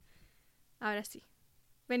Ahora sí.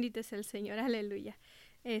 Bendito es el Señor, aleluya.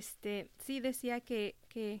 Sí decía que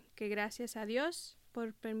gracias a Dios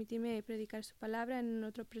por permitirme predicar su palabra en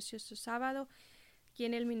otro precioso sábado, aquí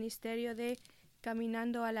en el ministerio de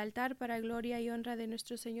Caminando al Altar para gloria y honra de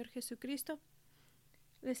nuestro Señor Jesucristo.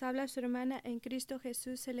 Les habla su hermana en Cristo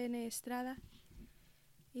Jesús, Selene Estrada.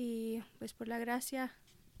 Y pues por la gracia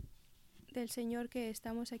del Señor que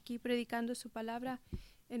estamos aquí predicando su palabra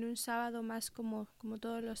en un sábado más como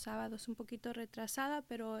todos los sábados, un poquito retrasada,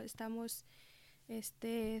 pero estamos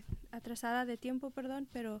atrasada de tiempo,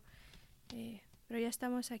 pero ya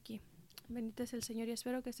estamos aquí. Bendito es el Señor y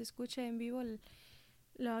espero que se escuche en vivo.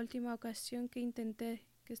 La última ocasión que intenté,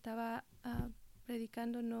 que estaba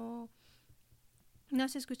predicando, no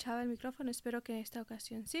se escuchaba el micrófono. Espero que en esta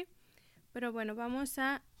ocasión sí. Pero bueno, vamos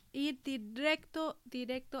a ir directo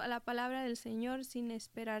a la palabra del Señor sin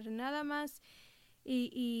esperar nada más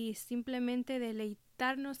y simplemente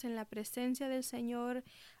deleitarnos en la presencia del Señor,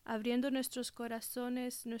 abriendo nuestros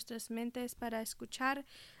corazones, nuestras mentes para escuchar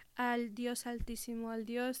al Dios Altísimo, al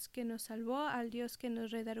Dios que nos salvó, al Dios que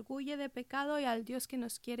nos redarguye de pecado y al Dios que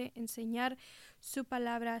nos quiere enseñar su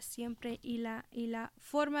palabra siempre y la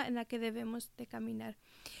forma en la que debemos de caminar.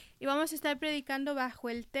 Y vamos a estar predicando bajo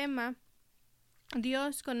el tema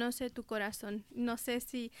Dios conoce tu corazón. No sé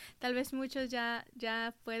si tal vez muchos ya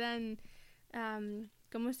puedan,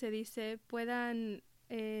 ¿cómo se dice? Puedan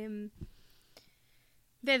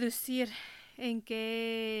deducir en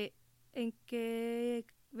qué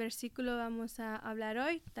versículo vamos a hablar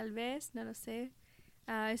hoy. Tal vez, no lo sé.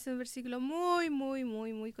 Es un versículo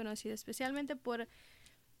muy conocido, especialmente por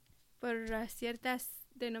ciertas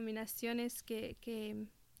denominaciones que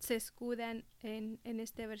se escudan en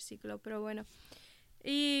este versículo. Pero bueno,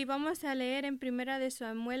 y vamos a leer en Primera de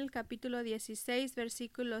Samuel capítulo 16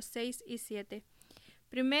 versículos 6 y 7.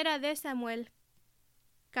 Primera de Samuel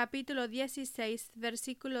capítulo 16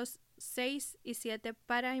 versículos 6 y 7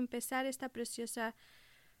 para empezar esta preciosa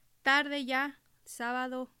tarde ya,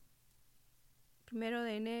 sábado 1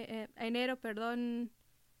 de enero,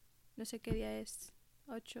 no sé qué día es,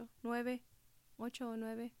 8 o 9,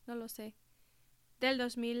 no lo sé, del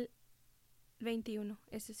 2021,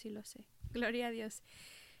 ese sí lo sé. Gloria a Dios.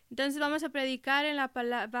 Entonces vamos a predicar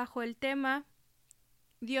bajo el tema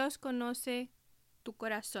Dios conoce tu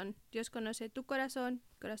corazón. Dios conoce tu corazón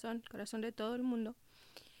de todo el mundo.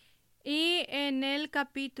 Y en el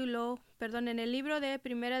libro de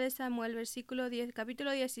Primera de Samuel, capítulo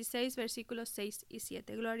 16, versículos 6 y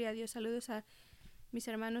 7. Gloria a Dios. Saludos a mis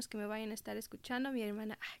hermanos que me vayan a estar escuchando. Mi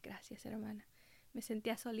hermana, gracias hermana. Me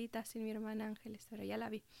sentía solita sin mi hermana Ángeles, pero ya la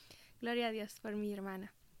vi. Gloria a Dios por mi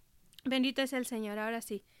hermana. Bendito es el Señor. Ahora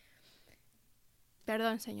sí.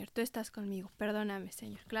 Perdón, Señor, tú estás conmigo. Perdóname,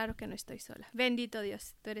 Señor. Claro que no estoy sola. Bendito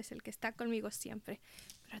Dios, tú eres el que está conmigo siempre.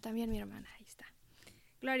 Pero también mi hermana, ahí está.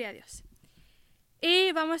 Gloria a Dios.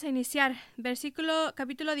 Y vamos a iniciar.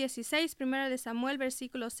 Capítulo 16, Primera de Samuel,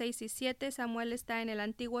 versículos 6 y 7. Samuel está en el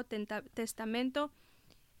Antiguo Testamento.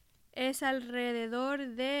 Es alrededor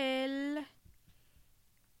del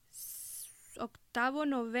octavo,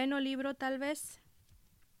 noveno libro, tal vez.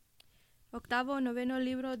 Octavo o noveno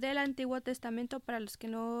libro del Antiguo Testamento, para los que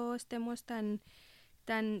no estemos tan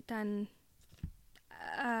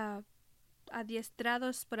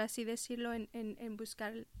adiestrados, por así decirlo, en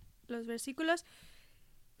buscar los versículos.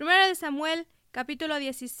 Primera de Samuel, capítulo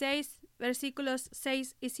 16, versículos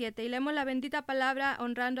 6 y 7. Y leemos la bendita palabra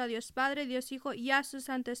honrando a Dios Padre, Dios Hijo y a su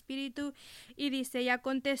Santo Espíritu. Y dice, y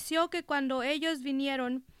aconteció que cuando ellos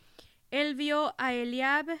vinieron, él vio a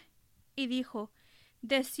Eliab y dijo,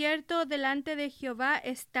 de cierto delante de Jehová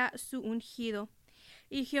está su ungido.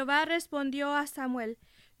 Y Jehová respondió a Samuel,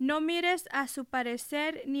 no mires a su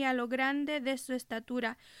parecer ni a lo grande de su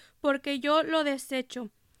estatura, porque yo lo desecho.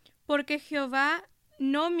 Porque Jehová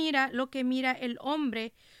no mira lo que mira el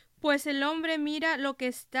hombre, pues el hombre mira lo que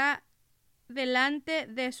está delante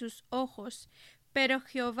de sus ojos, pero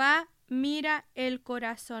Jehová mira el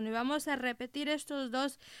corazón. Y vamos a repetir estos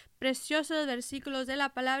dos preciosos versículos de la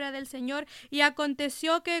palabra del Señor. Y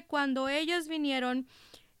aconteció que cuando ellos vinieron,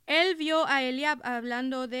 él vio a Eliab,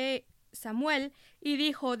 hablando de Samuel, y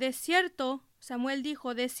dijo, de cierto, Samuel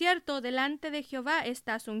dijo, de cierto, delante de Jehová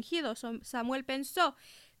estás ungido. Samuel pensó,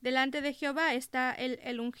 delante de Jehová está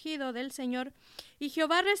el ungido del Señor. Y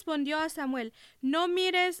Jehová respondió a Samuel, no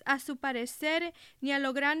mires a su parecer ni a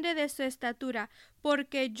lo grande de su estatura,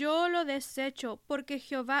 porque yo lo desecho, porque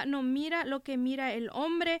Jehová no mira lo que mira el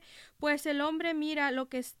hombre, pues el hombre mira lo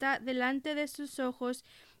que está delante de sus ojos,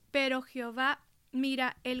 pero Jehová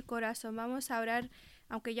mira el corazón. Vamos a orar.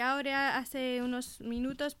 Aunque ya oré hace unos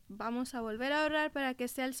minutos, vamos a volver a orar para que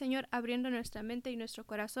sea el Señor abriendo nuestra mente y nuestro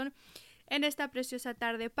corazón en esta preciosa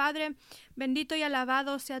tarde. Padre, bendito y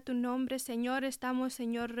alabado sea tu nombre, Señor. Estamos,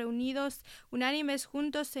 Señor, reunidos, unánimes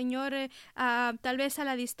juntos, Señor, tal vez a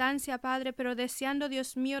la distancia, Padre, pero deseando,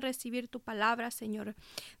 Dios mío, recibir tu palabra, Señor.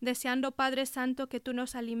 Deseando, Padre Santo, que tú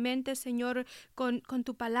nos alimentes, Señor, con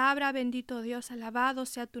tu palabra. Bendito Dios, alabado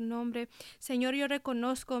sea tu nombre. Señor, yo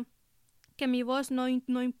reconozco que mi voz no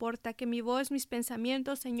importa, que mi voz, mis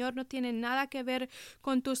pensamientos, Señor, no tienen nada que ver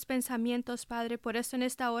con tus pensamientos, Padre. Por eso en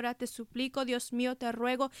esta hora te suplico, Dios mío, te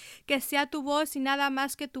ruego que sea tu voz y nada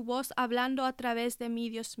más que tu voz hablando a través de mí,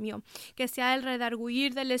 Dios mío. Que sea el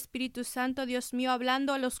redarguir del Espíritu Santo, Dios mío,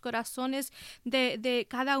 hablando a los corazones de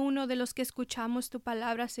cada uno de los que escuchamos tu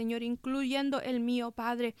palabra, Señor, incluyendo el mío,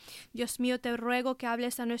 Padre. Dios mío, te ruego que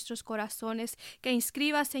hables a nuestros corazones, que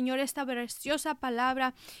inscribas, Señor, esta preciosa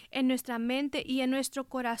palabra en nuestra mente y en nuestro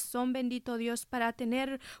corazón, bendito Dios, para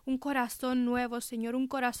tener un corazón nuevo, Señor, un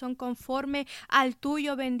corazón conforme al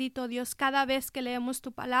tuyo, bendito Dios. Cada vez que leemos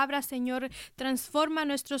tu palabra, Señor, transforma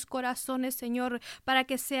nuestros corazones, Señor, para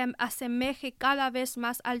que se asemeje cada vez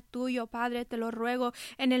más al tuyo, Padre. Te lo ruego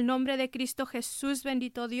en el nombre de Cristo Jesús,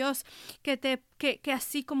 bendito Dios, que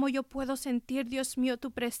así como yo puedo sentir, Dios mío,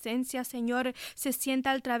 tu presencia, Señor, se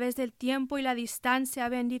sienta a través del tiempo y la distancia,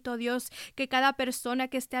 bendito Dios, que cada persona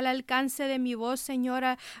que esté al alcance de mi voz,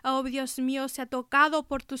 Señora, oh Dios mío, sea tocado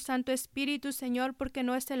por tu Santo Espíritu, Señor, porque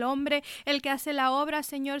no es el hombre el que hace la obra,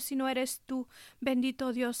 Señor, sino eres tú,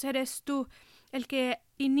 bendito Dios, eres tú el que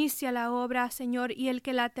inicia la obra, Señor, y el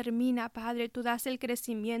que la termina, Padre. Tú das el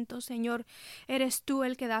crecimiento, Señor. Eres tú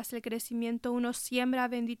el que das el crecimiento. Uno siembra,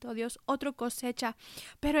 bendito Dios, otro cosecha,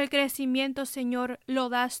 pero el crecimiento, Señor, lo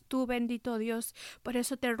das tú, bendito Dios. Por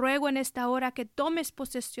eso te ruego en esta hora que tomes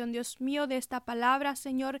posesión, Dios mío, de esta palabra,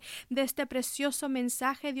 Señor, de este precioso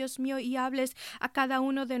mensaje, Dios mío, y hables a cada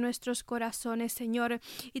uno de nuestros corazones, Señor.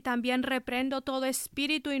 Y también reprendo todo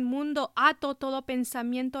espíritu inmundo, ato todo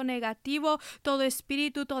pensamiento negativo, todo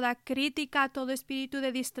espíritu, toda crítica, todo espíritu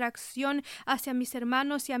de distracción hacia mis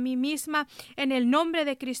hermanos y a mí misma. En el nombre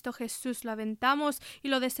de Cristo Jesús lo aventamos y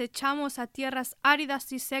lo desechamos a tierras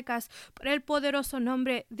áridas y secas por el poderoso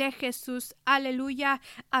nombre de Jesús. Aleluya,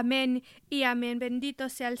 amén y amén. Bendito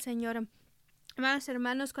sea el Señor. Amados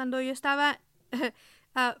hermanos, cuando yo estaba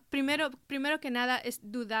primero que nada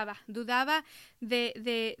dudaba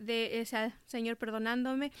de Señor,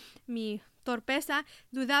 perdonándome mi torpeza,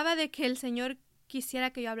 dudaba de que el Señor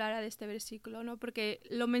quisiera que yo hablara de este versículo, ¿no? Porque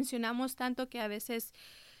lo mencionamos tanto que a veces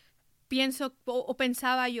pienso o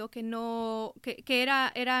pensaba yo que no, que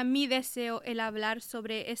era mi deseo el hablar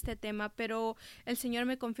sobre este tema, pero el Señor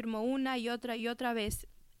me confirmó una y otra vez.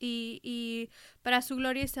 Y para su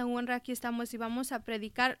gloria y su honra aquí estamos y vamos a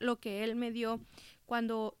predicar lo que Él me dio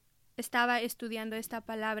cuando estaba estudiando esta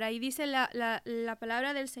palabra. Y dice la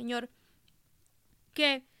palabra del Señor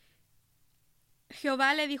que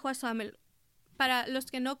Jehová le dijo a Samuel. Para los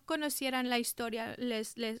que no conocieran la historia,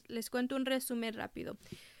 les cuento un resumen rápido.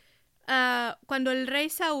 Cuando el rey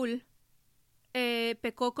Saúl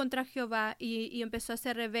pecó contra Jehová y empezó a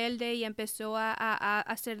ser rebelde y empezó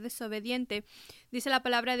a ser desobediente, dice la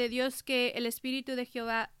palabra de Dios que el espíritu de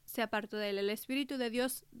Jehová se apartó de él. El espíritu de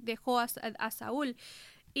Dios dejó a Saúl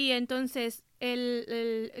y entonces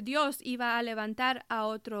el Dios iba a levantar a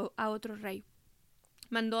otro rey.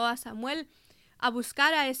 Mandó a Samuel a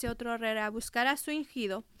buscar a ese otro rey, a buscar a su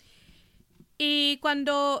ungido. Y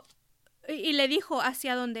le dijo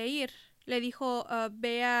hacia dónde ir. Le dijo,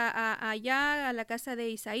 ve allá a la casa de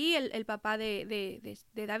Isaí, el papá de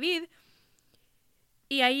David.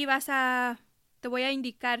 Y ahí te voy a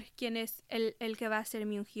indicar quién es el que va a ser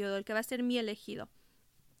mi ungido, el que va a ser mi elegido.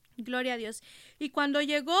 Gloria a Dios. Y cuando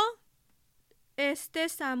llegó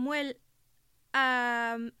Samuel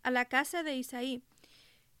a la casa de Isaí,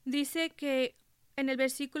 dice que en el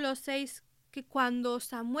versículo 6, que cuando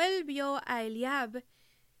Samuel vio a Eliab,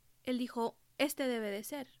 él dijo, este debe de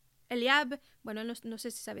ser. Eliab, bueno, no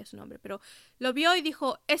sé si sabía su nombre, pero lo vio y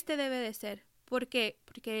dijo, este debe de ser. ¿Por qué?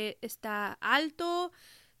 Porque está alto,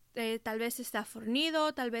 tal vez está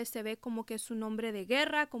fornido, tal vez se ve como que es un hombre de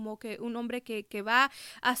guerra, como que un hombre que va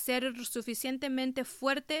a ser suficientemente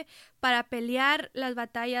fuerte para pelear las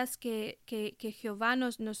batallas que Jehová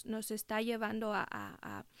nos está llevando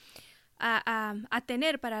a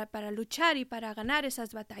tener para luchar y para ganar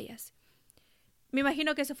esas batallas. Me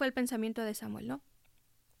imagino que ese fue el pensamiento de Samuel, ¿no?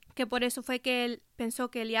 Que por eso fue que él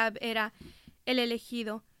pensó que Eliab era el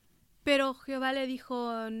elegido. Pero Jehová le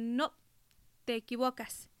dijo, no, te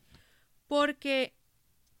equivocas, porque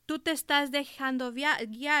tú te estás dejando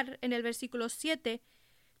guiar en el versículo 7,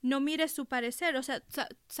 no mires su parecer. O sea,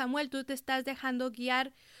 Samuel, tú te estás dejando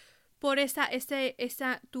guiar por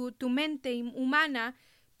tu mente humana,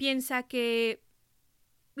 piensa que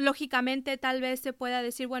lógicamente tal vez se pueda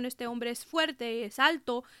decir, bueno, este hombre es fuerte, es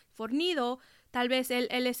alto, fornido, tal vez él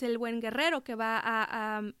es el buen guerrero que va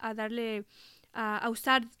a darle, a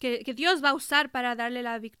usar, que Dios va a usar para darle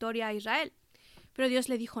la victoria a Israel. Pero Dios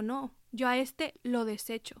le dijo, no, yo a este lo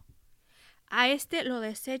desecho. A este lo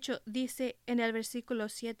desecho, dice en el versículo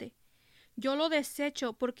 7. Yo lo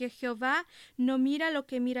desecho porque Jehová no mira lo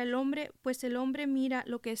que mira el hombre, pues el hombre mira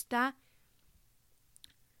lo que está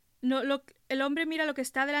el hombre mira lo que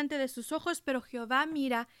está delante de sus ojos, pero Jehová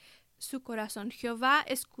mira su corazón. Jehová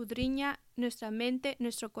escudriña nuestra mente,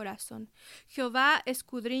 nuestro corazón. Jehová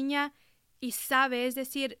escudriña y sabe, es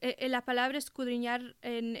decir, la palabra escudriñar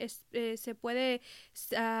se puede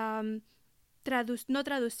no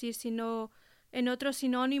traducir, sino en otro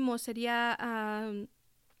sinónimo sería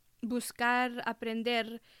buscar,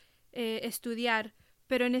 aprender, estudiar.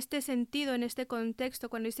 Pero en este sentido, en este contexto,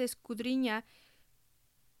 cuando dice escudriña,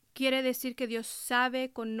 quiere decir que Dios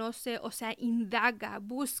sabe, conoce, o sea, indaga,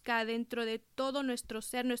 busca dentro de todo nuestro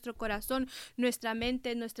ser, nuestro corazón, nuestra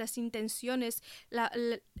mente, nuestras intenciones.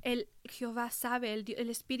 El Jehová sabe, el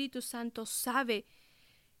Espíritu Santo sabe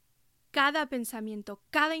cada pensamiento,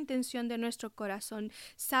 cada intención de nuestro corazón.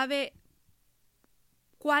 Sabe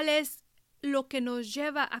cuál es lo que nos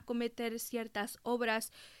lleva a cometer ciertas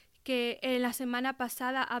obras, que en la semana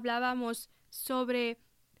pasada hablábamos sobre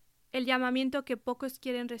el llamamiento que pocos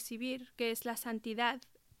quieren recibir, que es la santidad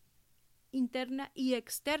interna y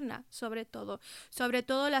externa, sobre todo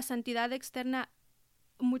la santidad externa.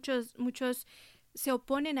 Muchos se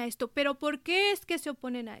oponen a esto. Pero ¿por qué es que se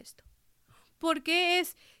oponen a esto? ¿Por qué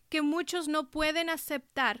es que muchos no pueden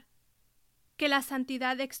aceptar que la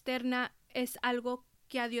santidad externa es algo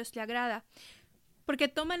que a Dios le agrada? Porque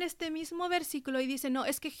toman este mismo versículo y dicen, no,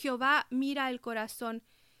 es que Jehová mira el corazón.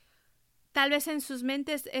 Tal vez en sus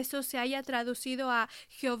mentes eso se haya traducido a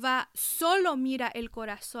Jehová solo mira el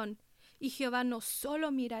corazón. Y Jehová no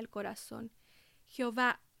solo mira el corazón.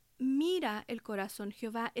 Jehová mira el corazón.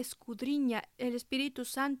 Jehová escudriña. El Espíritu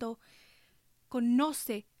Santo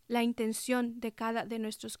conoce la intención de cada de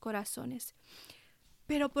nuestros corazones.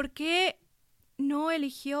 Pero ¿por qué no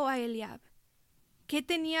eligió a Eliab? ¿Qué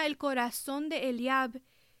tenía el corazón de Eliab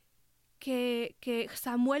que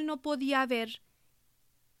Samuel no podía ver,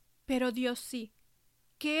 pero Dios sí?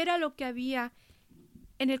 ¿Qué era lo que había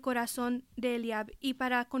en el corazón de Eliab? Y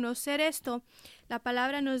para conocer esto, la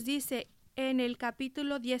palabra nos dice en el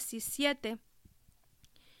capítulo 17,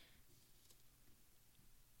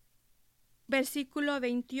 versículo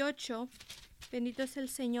 28, bendito es el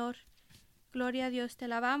Señor, gloria a Dios, te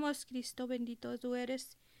alabamos, Cristo, bendito tú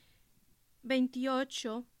eres.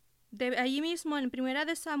 28, de allí mismo en Primera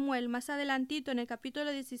de Samuel, más adelantito en el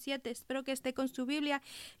capítulo 17, espero que esté con su Biblia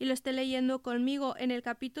y lo esté leyendo conmigo. En el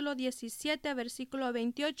capítulo 17, versículo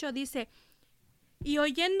 28 dice, y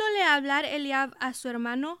oyéndole hablar Eliab a su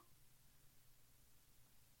hermano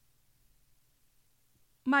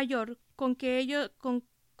mayor, con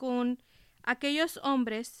aquellos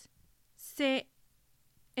hombres, se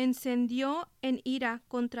encendió en ira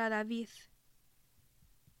contra David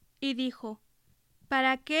y dijo,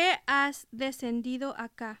 ¿para qué has descendido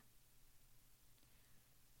acá?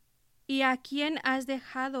 ¿Y a quién has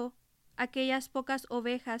dejado aquellas pocas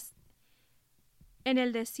ovejas en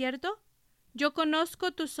el desierto? Yo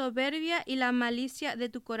conozco tu soberbia y la malicia de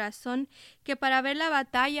tu corazón, que para ver la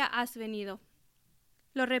batalla has venido.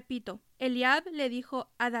 Lo repito, Eliab le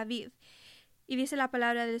dijo a David, y dice la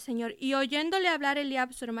palabra del Señor, y oyéndole hablar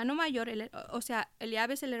Eliab, su hermano mayor,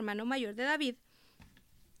 Eliab es el hermano mayor de David,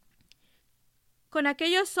 con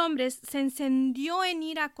aquellos hombres se encendió en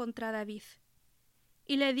ira contra David.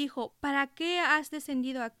 Y le dijo, ¿para qué has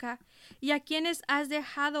descendido acá? ¿Y a quiénes has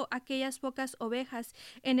dejado aquellas pocas ovejas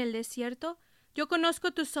en el desierto? Yo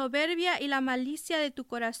conozco tu soberbia y la malicia de tu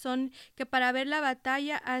corazón, que para ver la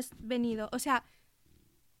batalla has venido. O sea,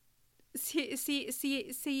 si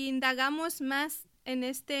indagamos más en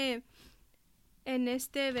este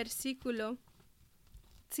versículo,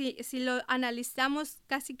 si lo analizamos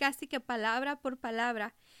casi que palabra por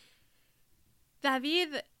palabra,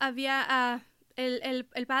 David había...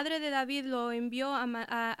 El padre de David lo envió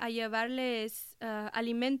a llevarles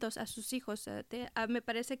alimentos a sus hijos. Me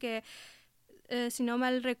parece que, si no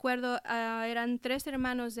mal recuerdo, eran 3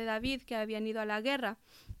 hermanos de David que habían ido a la guerra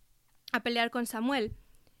a pelear con Samuel.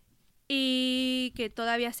 Y que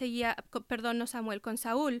todavía seguía, perdón, no Samuel, con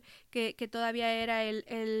Saúl, que todavía era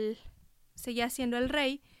seguía siendo el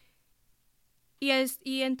rey.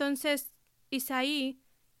 Y entonces Isaí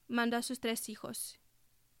mandó a sus 3 hijos.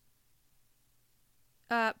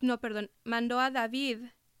 Mandó a David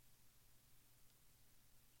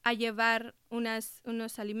a llevar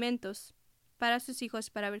unos alimentos para sus hijos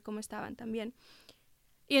para ver cómo estaban también.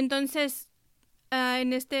 Y entonces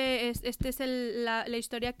este es la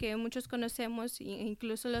historia que muchos conocemos,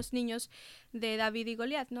 incluso los niños, de David y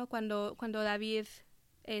Goliat, ¿no? Cuando David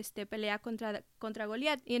pelea contra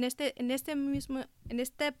Goliat. Y en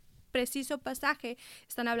este preciso pasaje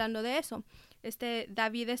están hablando de eso.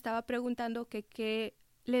 David estaba preguntando que qué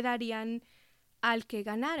le darían al que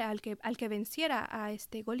ganara, al que venciera a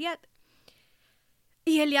Goliat.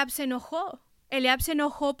 Y Eliab se enojó. Eliab se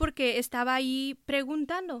enojó porque estaba ahí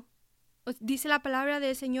preguntando. Dice la palabra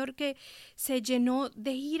del Señor que se llenó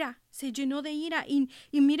de ira.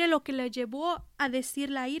 Y mire lo que le llevó a decir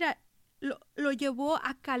la ira. Lo llevó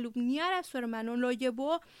a calumniar a su hermano, lo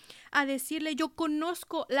llevó a decirle: yo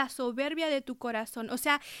conozco la soberbia de tu corazón. O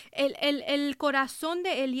sea, el corazón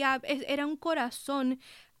de Eliab era un corazón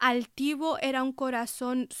altivo, era un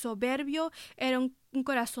corazón soberbio, era un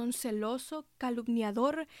corazón celoso,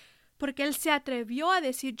 calumniador, porque él se atrevió a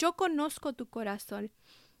decir: yo conozco tu corazón.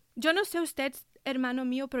 Yo no sé usted, hermano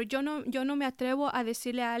mío, pero yo no me atrevo a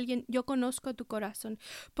decirle a alguien: yo conozco tu corazón,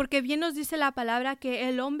 porque bien nos dice la palabra que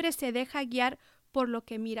el hombre se deja guiar por lo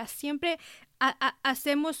que mira. Siempre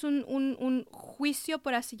hacemos un juicio,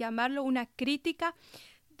 por así llamarlo, una crítica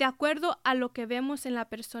de acuerdo a lo que vemos en la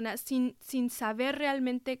persona, sin saber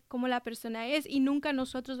realmente cómo la persona es, y nunca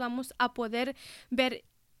nosotros vamos a poder ver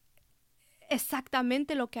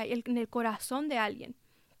exactamente lo que hay en el corazón de alguien.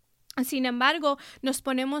 Sin embargo, nos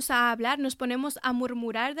ponemos a hablar, nos ponemos a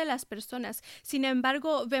murmurar de las personas. Sin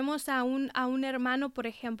embargo, vemos a un hermano, por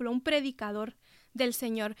ejemplo, un predicador del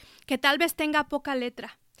Señor, que tal vez tenga poca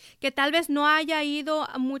letra, que tal vez no haya ido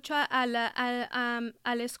mucho a la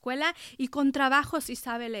escuela y con trabajo sí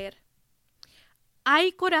sabe leer.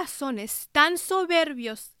 Hay corazones tan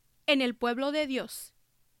soberbios en el pueblo de Dios.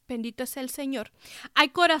 Bendito es el Señor. Hay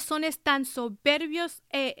corazones tan soberbios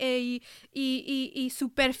y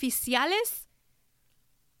superficiales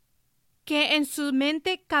que en su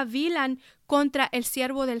mente cavilan contra el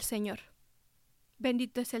siervo del Señor.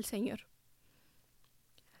 Bendito es el Señor.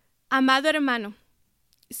 Amado hermano,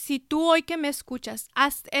 si tú hoy que me escuchas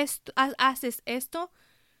haces esto,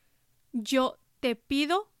 yo te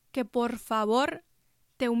pido que por favor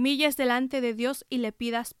te humilles delante de Dios y le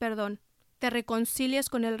pidas perdón. Te reconcilies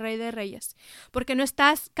con el Rey de Reyes, porque no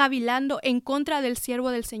estás cavilando en contra del siervo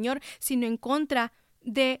del Señor, sino en contra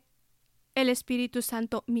de el Espíritu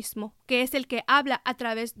Santo mismo, que es el que habla a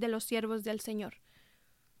través de los siervos del Señor.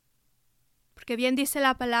 Porque bien dice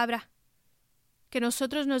la palabra que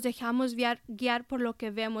nosotros nos dejamos guiar por lo que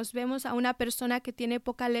vemos. Vemos a una persona que tiene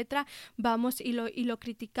poca letra, vamos y lo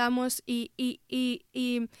criticamos y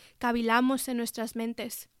cavilamos en nuestras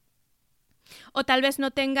mentes. O tal vez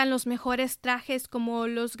no tengan los mejores trajes como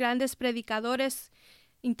los grandes predicadores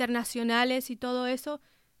internacionales y todo eso,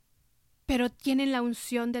 pero tienen la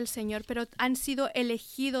unción del Señor, pero han sido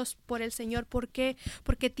elegidos por el Señor. ¿Por qué?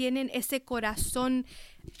 Porque tienen ese corazón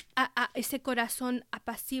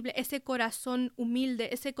apacible, ese corazón humilde,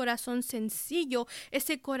 ese corazón sencillo,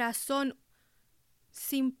 ese corazón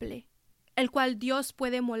simple, el cual Dios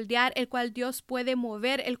puede moldear, el cual Dios puede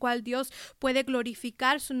mover, el cual Dios puede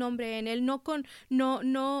glorificar su nombre en él, no como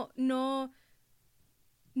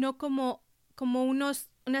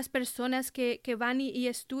unas personas que van y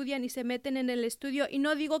estudian y se meten en el estudio. Y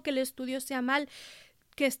no digo que el estudio sea mal,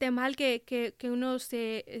 que esté mal que uno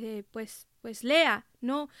se pues lea,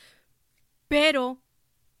 no, pero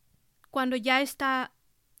cuando ya está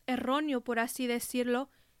erróneo, por así decirlo,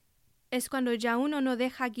 es cuando ya uno no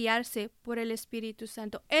deja guiarse por el Espíritu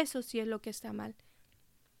Santo. Eso sí es lo que está mal.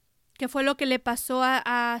 ¿Qué fue lo que le pasó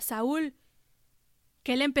a Saúl?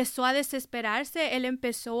 Que él empezó a desesperarse, él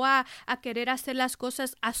empezó a querer hacer las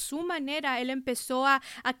cosas a su manera, él empezó a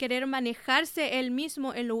querer manejarse él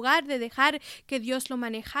mismo en lugar de dejar que Dios lo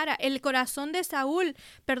manejara. El corazón de Samuel,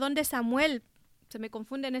 se me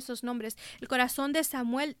confunden esos nombres. El corazón de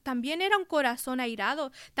Samuel también era un corazón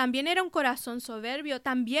airado, también era un corazón soberbio,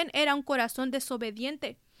 también era un corazón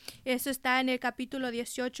desobediente. Eso está en el capítulo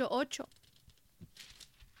 18:8,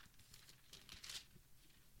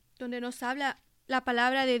 donde nos habla la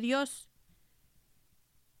palabra de Dios.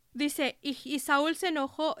 Dice: y Saúl se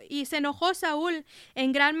enojó Saúl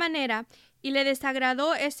en gran manera, y le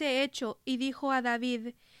desagradó ese hecho, y dijo a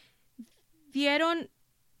David,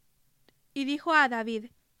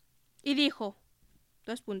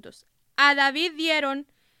 a David dieron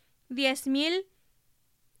 10,000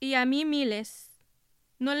 y a mí 1,000.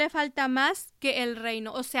 No le falta más que el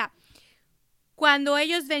reino. O sea, cuando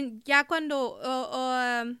ellos ven, ya cuando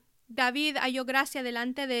David halló gracia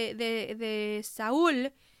delante de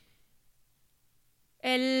Saúl,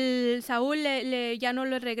 Saúl ya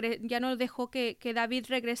no dejó que David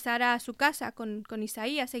regresara a su casa con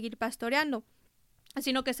Isaí a seguir pastoreando,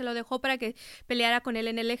 sino que se lo dejó para que peleara con él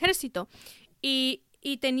en el ejército. Y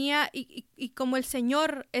como el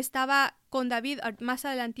Señor estaba con David, más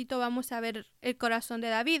adelantito vamos a ver el corazón de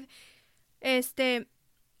David.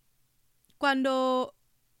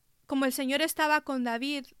 Como el Señor estaba con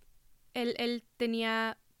David, él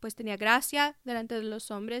tenía gracia delante de los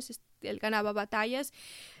hombres, él ganaba batallas,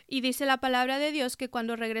 y dice la palabra de Dios que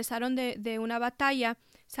cuando regresaron de una batalla,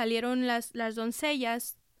 salieron las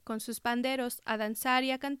doncellas con sus panderos a danzar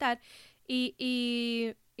y a cantar,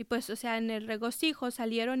 y pues, o sea, en el regocijo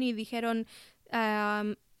salieron y dijeron,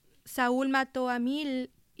 Saúl mató a 1000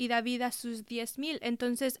 y David a sus 10,000.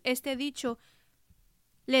 Entonces este dicho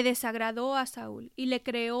le desagradó a Saúl y le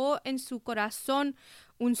creó en su corazón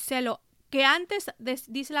un celo que antes,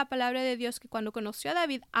 dice la palabra de Dios, que cuando conoció a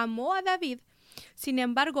David, amó a David. Sin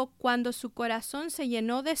embargo, cuando su corazón se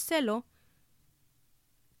llenó de celo,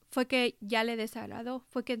 fue que ya le desagradó,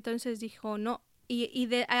 fue que entonces dijo no.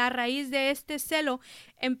 A raíz de este celo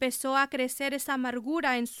empezó a crecer esa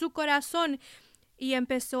amargura en su corazón y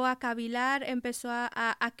empezó a cavilar, empezó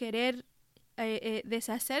a querer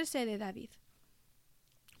deshacerse de David,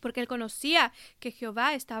 porque él conocía que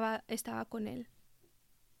Jehová estaba con él.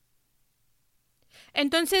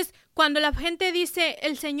 Entonces, cuando la gente dice,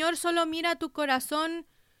 el Señor solo mira tu corazón,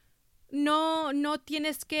 no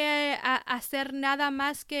tienes que hacer nada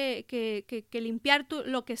más que limpiar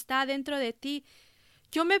lo que está dentro de ti.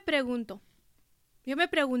 Yo me preguntaba,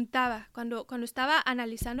 cuando estaba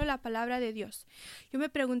analizando la palabra de Dios, yo me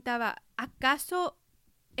preguntaba, ¿acaso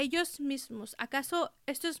estos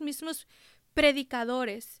mismos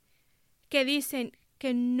predicadores que dicen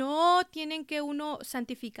que no tienen que uno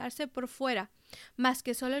santificarse por fuera, más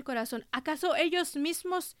que solo el corazón, ¿acaso ellos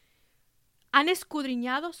mismos han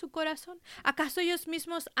escudriñado su corazón? ¿Acaso ellos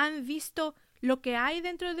mismos han visto lo que hay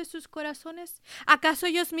dentro de sus corazones? ¿Acaso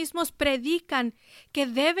ellos mismos predican que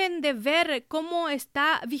deben de ver cómo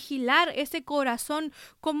está vigilar ese corazón,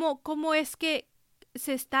 cómo es que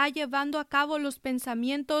se está llevando a cabo los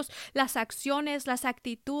pensamientos, las acciones, las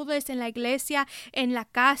actitudes en la iglesia, en la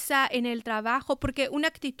casa, en el trabajo? Porque una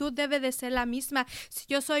actitud debe de ser la misma. Si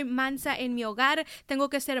yo soy mansa en mi hogar, tengo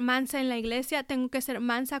que ser mansa en la iglesia, tengo que ser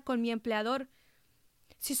mansa con mi empleador.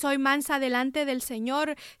 Si soy mansa delante del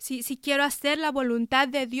Señor, si quiero hacer la voluntad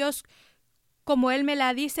de Dios como Él me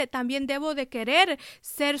la dice, también debo de querer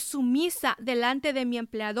ser sumisa delante de mi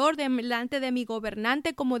empleador, delante de mi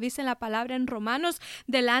gobernante, como dice la palabra en Romanos,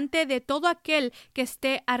 delante de todo aquel que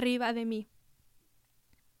esté arriba de mí.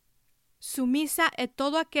 Sumisa es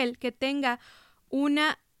todo aquel que tenga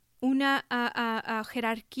una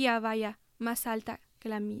jerarquía, más alta que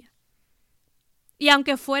la mía. Y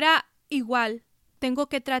aunque fuera igual, tengo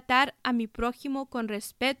que tratar a mi prójimo con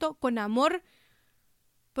respeto, con amor,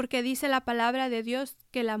 porque dice la palabra de Dios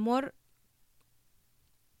que el amor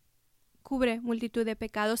cubre multitud de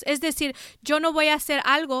pecados. Es decir, yo no voy a hacer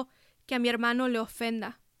algo que a mi hermano le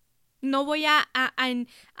ofenda. No voy a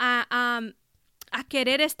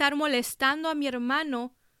querer estar molestando a mi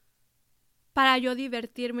hermano para yo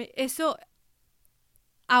divertirme. Eso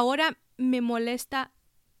ahora me molesta.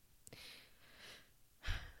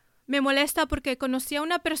 Me molesta porque conocí a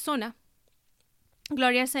una persona,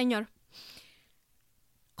 gloria al Señor,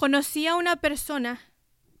 conocí a una persona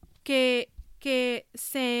que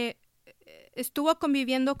se estuvo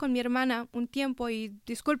conviviendo con mi hermana un tiempo, y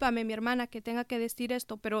discúlpame mi hermana que tenga que decir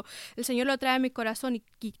esto, pero el Señor lo trae a mi corazón y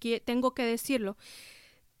tengo que decirlo.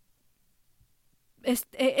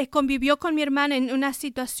 Convivió con mi hermana en una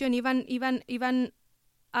situación, iban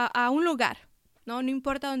a un lugar, no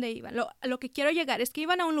importa dónde iban. Lo que quiero llegar es que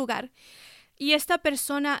iban a un lugar y esta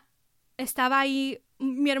persona estaba ahí.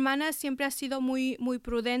 Mi hermana siempre ha sido muy, muy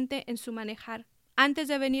prudente en su manejar antes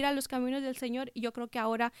de venir a los caminos del Señor, y yo creo que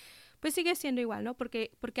ahora pues sigue siendo igual, ¿no?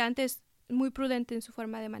 Porque antes muy prudente en su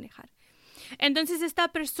forma de manejar. Entonces esta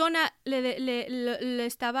persona le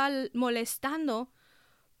estaba molestando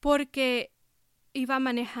porque iba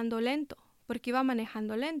manejando lento,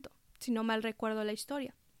 si no mal recuerdo la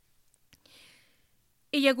historia.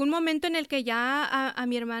 Y llegó un momento en el que ya a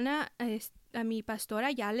mi hermana, a mi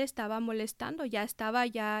pastora, ya le estaba molestando, ya estaba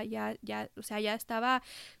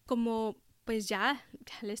como, pues ya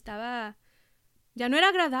no era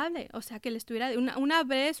agradable, o sea, que le estuviera una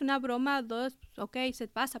vez, una broma, dos, ok, se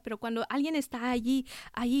pasa, pero cuando alguien está allí,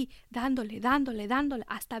 dándole,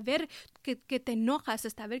 hasta ver que te enojas,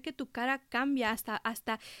 hasta ver que tu cara cambia,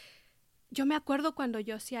 hasta, yo me acuerdo cuando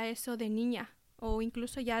yo hacía eso de niña, o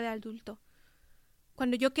incluso ya de adulto,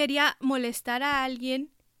 cuando yo quería molestar a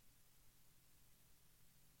alguien,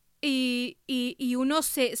 y uno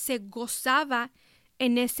se gozaba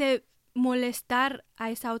en ese molestar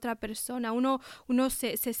a esa otra persona. Uno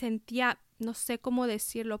se sentía, no sé cómo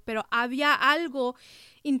decirlo, pero había algo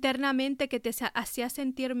internamente que te hacía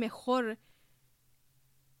sentir mejor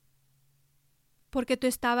porque tú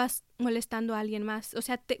estabas molestando a alguien más. O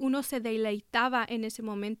sea, uno se deleitaba en ese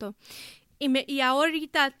momento. Y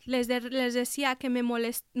ahorita les decía que me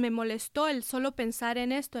molestó el solo pensar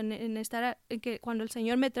en esto, en que cuando el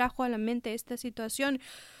Señor me trajo a la mente esta situación.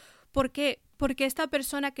 ¿Por qué? Porque esta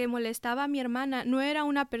persona que molestaba a mi hermana no era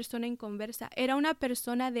una persona inconversa, era una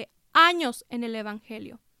persona de años en el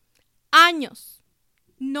Evangelio. Años.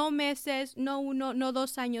 No meses, no 1, no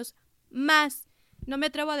 2 años, más. No me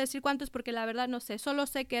atrevo a decir cuántos porque la verdad no sé, solo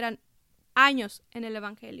sé que eran años en el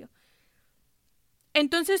Evangelio.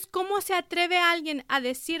 Entonces, ¿cómo se atreve alguien a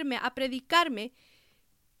decirme, a predicarme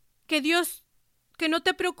que Dios, que no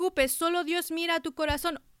te preocupes, solo Dios mira tu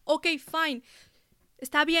corazón? Ok, fine,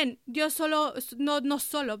 está bien, Dios no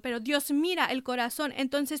solo, pero Dios mira el corazón.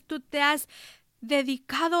 Entonces tú te has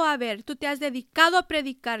dedicado a ver, tú te has dedicado a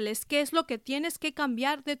predicarles qué es lo que tienes que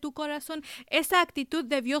cambiar de tu corazón. Esa actitud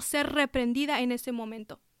debió ser reprendida en ese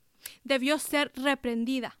momento. Debió ser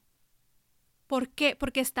reprendida. ¿Por qué?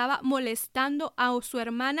 Porque estaba molestando a su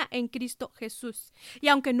hermana en Cristo Jesús. Y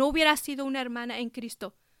aunque no hubiera sido una hermana en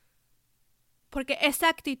Cristo, porque esa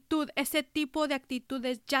actitud, ese tipo de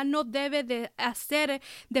actitudes ya no debe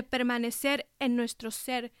de permanecer en nuestro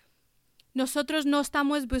ser. Nosotros no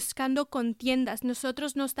estamos buscando contiendas,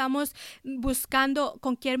 nosotros no estamos buscando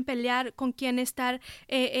con quién pelear, con quién estar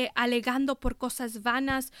alegando por cosas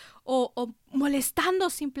vanas o molestando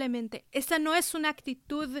simplemente. Esa no es una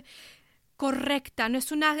actitud correcta, no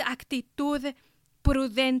es una actitud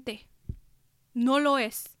prudente, no lo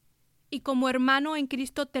es. Y como hermano en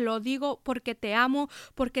Cristo te lo digo porque te amo,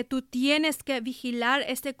 porque tú tienes que vigilar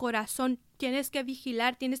ese corazón, tienes que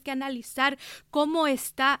vigilar, tienes que analizar cómo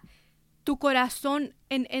está tu corazón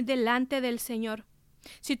en delante del Señor.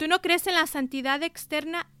 Si tú no crees en la santidad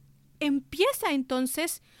externa, empieza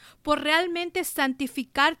entonces por realmente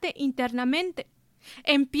santificarte internamente.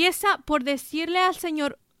 Empieza por decirle al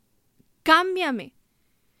Señor, cámbiame.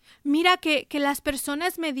 Mira que las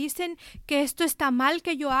personas me dicen que esto está mal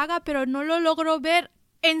que yo haga, pero no lo logro ver.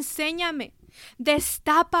 Enséñame,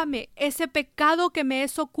 destápame ese pecado que me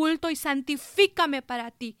es oculto y santifícame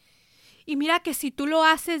para ti. Y mira que si tú lo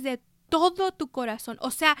haces de todo tu corazón,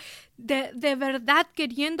 o sea, de verdad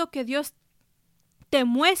queriendo que Dios te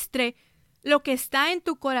muestre lo que está en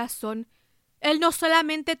tu corazón, Él no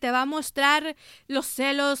solamente te va a mostrar los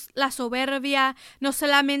celos, la soberbia, no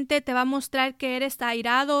solamente te va a mostrar que eres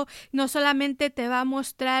airado, no solamente te va a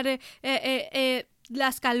mostrar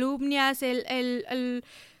las calumnias,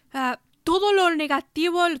 todo lo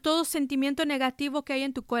negativo, todo sentimiento negativo que hay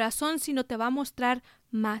en tu corazón, sino te va a mostrar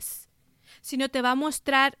más, sino te va a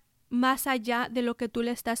mostrar más allá de lo que tú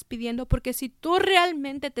le estás pidiendo, porque si tú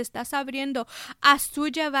realmente te estás abriendo a su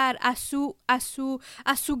llevar, a su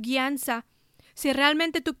guianza, si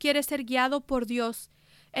realmente tú quieres ser guiado por Dios,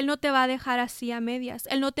 Él no te va a dejar así a medias.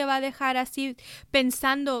 Él no te va a dejar así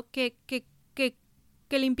pensando que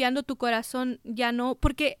limpiando tu corazón ya no.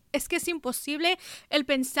 Porque es que es imposible el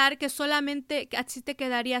pensar que solamente así te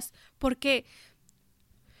quedarías. Porque,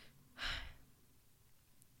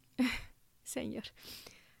 Señor,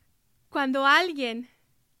 cuando alguien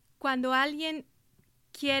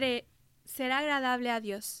quiere ser agradable a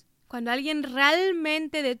Dios, cuando alguien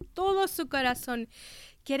realmente de todo su corazón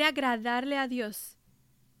quiere agradarle a Dios,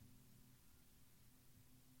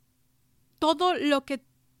 todo lo que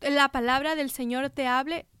la palabra del Señor te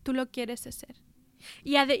hable, tú lo quieres hacer.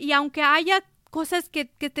 Y aunque haya cosas que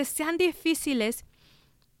te sean difíciles,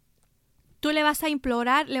 tú le vas a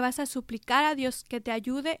implorar, le vas a suplicar a Dios que te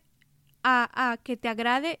ayude a que te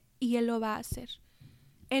agrade y Él lo va a hacer.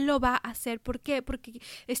 Él lo va a hacer. ¿Por qué? Porque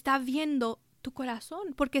está viendo tu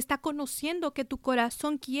corazón, porque está conociendo que tu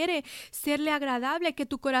corazón quiere serle agradable, que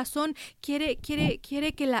tu corazón quiere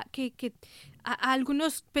que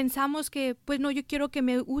algunos pensamos que pues no, yo quiero que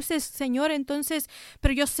me uses, Señor, entonces,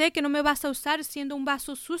 pero yo sé que no me vas a usar siendo un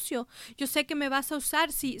vaso sucio, yo sé que me vas a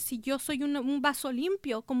usar si yo soy un vaso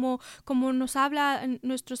limpio, como nos hablan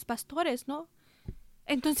nuestros pastores, ¿no?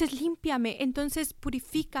 Entonces límpiame, entonces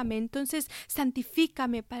purifícame, entonces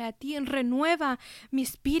santifícame para ti, renueva mi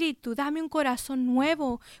espíritu, dame un corazón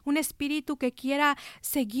nuevo, un espíritu que quiera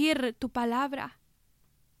seguir tu palabra.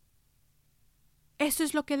 Eso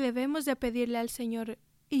es lo que debemos de pedirle al Señor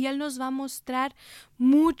y Él nos va a mostrar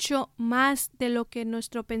mucho más de lo que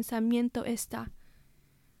nuestro pensamiento está.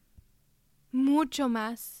 Mucho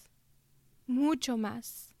más, mucho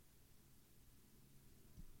más.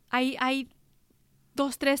 Hay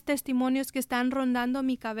 2, 3 testimonios que están rondando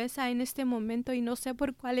mi cabeza en este momento y no sé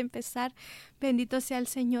por cuál empezar. Bendito sea el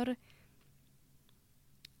Señor.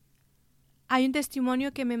 Hay un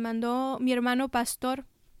testimonio que me mandó mi hermano pastor.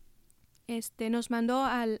 Nos mandó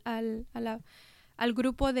al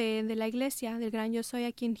grupo de la iglesia del Gran Yo Soy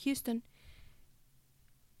aquí en Houston.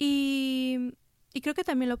 Y creo que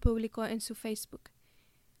también lo publicó en su Facebook.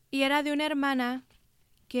 Y era de una hermana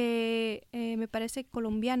que me parece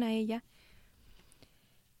colombiana ella,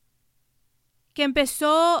 que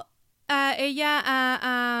empezó ella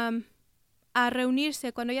a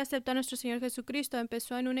reunirse cuando ella aceptó a nuestro Señor Jesucristo.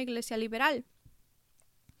 Empezó en una iglesia liberal.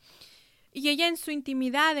 Y ella en su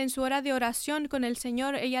intimidad, en su hora de oración con el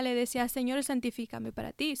Señor, ella le decía: Señor, santifícame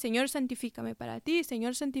para ti, Señor, santifícame para ti,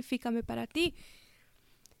 Señor, santifícame para ti.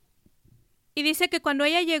 Y dice que cuando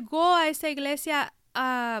ella llegó a esa iglesia,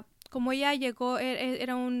 como ella llegó,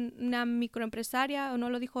 era una microempresaria, o no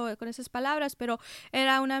lo dijo con esas palabras, pero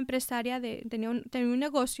era una empresaria, tenía un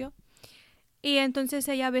negocio. Y entonces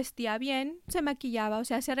ella vestía bien, se maquillaba, o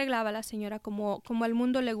sea, se arreglaba la señora como al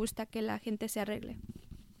mundo le gusta que la gente se arregle.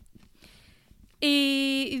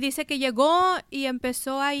 Y dice que llegó y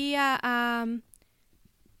empezó ahí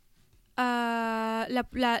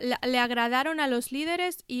le agradaron a los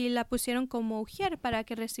líderes y la pusieron como mujer para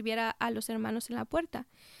que recibiera a los hermanos en la puerta.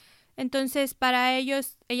 Entonces, para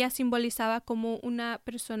ellos, ella simbolizaba como una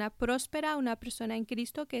persona próspera, una persona en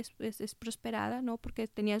Cristo que es prosperada, ¿no? Porque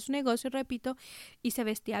tenía su negocio, repito, y se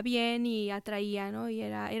vestía bien y atraía, ¿no? Y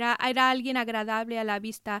era alguien agradable a la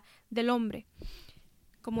vista del hombre,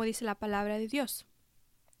 como dice la palabra de Dios.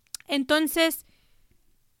 Entonces,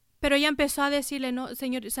 pero ella empezó a decirle: no,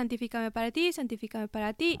 Señor, santifícame para ti, santifícame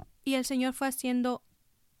para ti. Y el Señor fue haciendo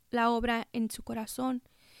la obra en su corazón.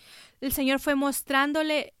 El Señor fue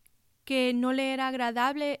mostrándole que no le era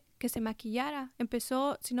agradable que se maquillara.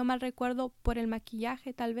 Empezó, si no mal recuerdo, por el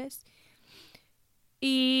maquillaje tal vez.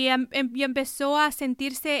 Y empezó a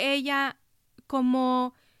sentirse ella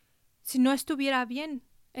como si no estuviera bien.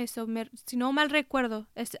 Eso, si no mal recuerdo,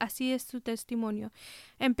 así es su testimonio.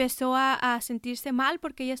 Empezó a sentirse mal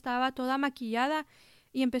porque ella estaba toda maquillada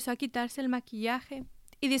y empezó a quitarse el maquillaje.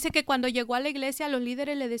 Y dice que cuando llegó a la iglesia, los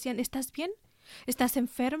líderes le decían: ¿estás bien? ¿Estás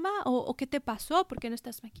enferma? ¿O qué te pasó? ¿Por qué no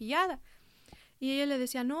estás maquillada? Y ella le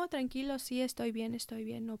decía: no, tranquilo, sí, estoy bien,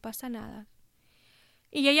 no pasa nada.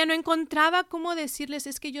 Y ella no encontraba cómo decirles: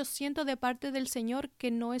 es que yo siento de parte del Señor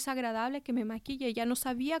que no es agradable que me maquille. Ella no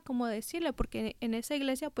sabía cómo decirle porque en esa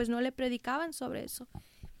iglesia pues no le predicaban sobre eso.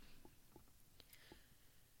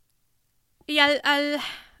 Y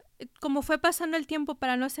como fue pasando el tiempo,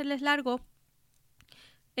 para no hacerles largo,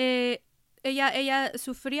 ella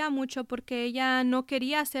sufría mucho porque ella no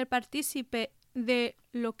quería ser partícipe de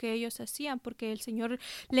lo que ellos hacían, porque el Señor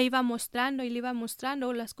le iba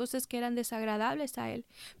mostrando las cosas que eran desagradables a él.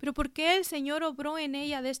 Pero ¿por qué el Señor obró en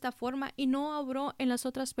ella de esta forma y no obró en las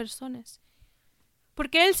otras personas? ¿Por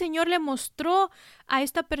qué el Señor le mostró a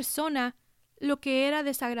esta persona lo que era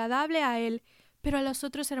desagradable a él, pero a los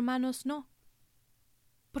otros hermanos no?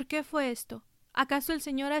 ¿Por qué fue esto? ¿Acaso el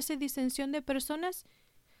Señor hace disensión de personas?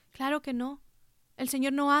 Claro que no. El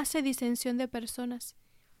Señor no hace disensión de personas.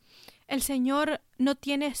 El Señor no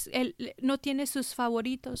tiene sus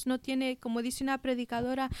favoritos, no tiene, como dice una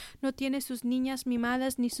predicadora, no tiene sus niñas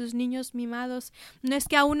mimadas ni sus niños mimados. No es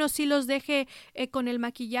que a unos sí los deje con el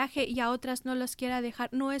maquillaje y a otras no los quiera dejar.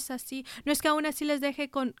 No es así. No es que a unas sí les deje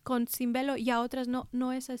con sin velo y a otras no.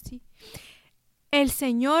 No es así. El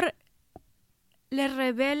Señor les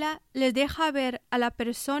revela, les deja ver a la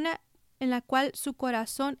persona en la cual su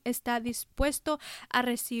corazón está dispuesto a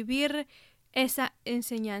recibir esa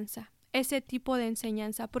enseñanza, ese tipo de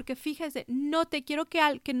enseñanza. Porque fíjese, quiero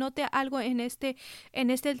que note algo en este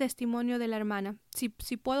testimonio de la hermana. Si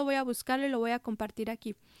puedo, voy a buscarlo y lo voy a compartir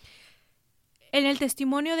aquí. En el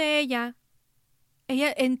testimonio de ella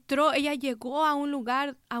llegó a un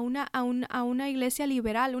lugar, a una iglesia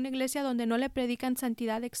liberal, una iglesia donde no le predican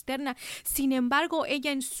santidad externa. Sin embargo,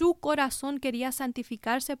 ella en su corazón quería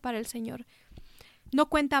santificarse para el Señor. No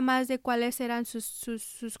cuenta más de cuáles eran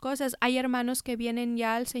sus cosas. Hay hermanos que vienen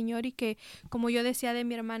ya al Señor y que, como yo decía de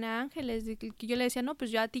mi hermana Ángeles, que yo le decía: no, pues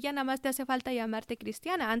yo a ti ya nada más te hace falta llamarte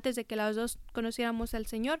cristiana, antes de que las dos conociéramos al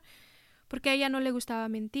Señor. Porque a ella no le gustaba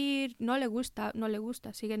mentir, no le gusta,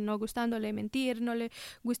 sigue no gustándole mentir, no le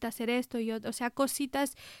gusta hacer esto y otro, o sea,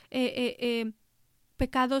 cositas,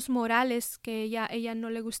 pecados morales que ella no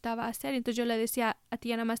le gustaba hacer. Entonces yo le decía: a ti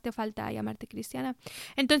ya nada más te falta llamarte cristiana.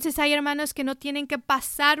 Entonces hay hermanos que no tienen que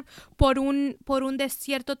pasar por un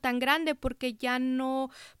desierto tan grande porque no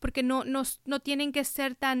tienen que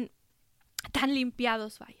ser tan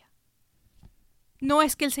limpiados, vaya. No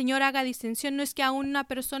es que el Señor haga distinción, no es que a una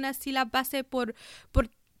persona sí la pase por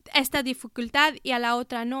esta dificultad y a la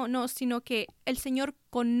otra no, sino que el Señor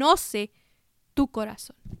conoce tu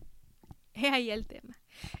corazón. He ahí el tema.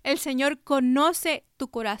 El Señor conoce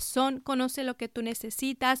tu corazón, conoce lo que tú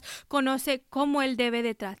necesitas, conoce cómo Él debe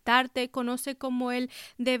de tratarte, conoce cómo Él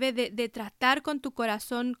debe de tratar con tu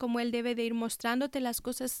corazón, cómo Él debe de ir mostrándote las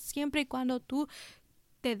cosas siempre y cuando tú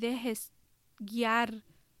te dejes guiar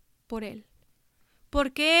por Él.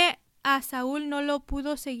 ¿Por qué a Saúl no lo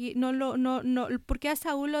pudo seguir? ¿Por qué a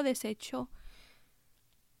Saúl lo desechó?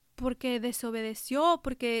 Porque desobedeció,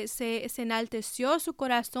 porque se enalteció su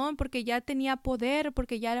corazón, porque ya tenía poder,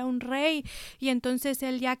 porque ya era un rey, y entonces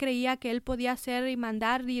él ya creía que él podía hacer y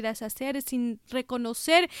mandar y deshacer sin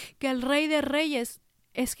reconocer que el Rey de Reyes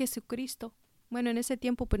es Jesucristo. Bueno, en ese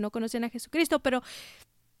tiempo pues no conocían a Jesucristo, pero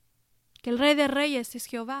que el Rey de Reyes es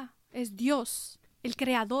Jehová, es Dios, el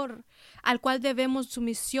Creador, al cual debemos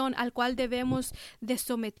sumisión, al cual debemos de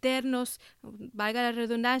someternos, valga la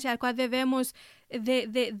redundancia, al cual debemos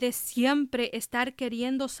de siempre estar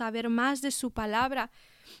queriendo saber más de su palabra,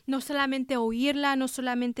 no solamente oírla, no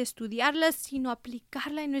solamente estudiarla, sino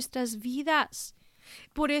aplicarla en nuestras vidas.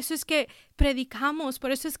 Por eso es que predicamos,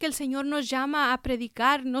 por eso es que el Señor nos llama a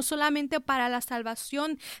predicar, no solamente para la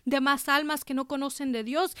salvación de más almas que no conocen de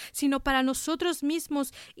Dios, sino para nosotros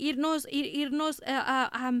mismos irnos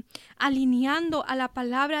alineando a la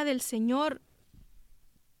palabra del Señor,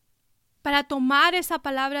 para tomar esa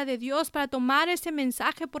palabra de Dios, para tomar ese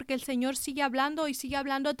mensaje, porque el Señor sigue hablando y sigue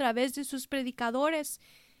hablando a través de sus predicadores.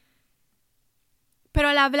 Pero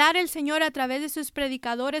al hablar el Señor a través de sus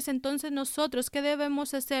predicadores, entonces nosotros, ¿qué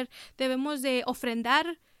debemos hacer? Debemos de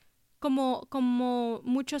ofrendar como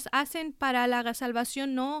muchos hacen para la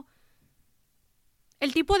salvación. No.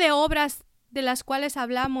 El tipo de obras de las cuales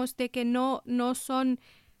hablamos, de que no son,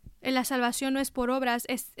 la salvación no es por obras,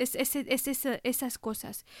 es esas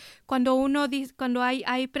cosas. Cuando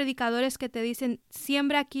hay predicadores que te dicen,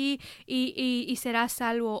 siembra aquí y serás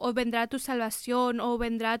salvo, o vendrá tu salvación, o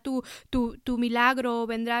vendrá tu milagro, o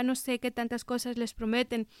vendrá no sé qué tantas cosas les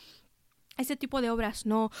prometen. Ese tipo de obras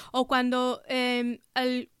no. O cuando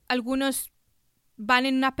algunos van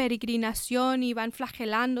en una peregrinación y van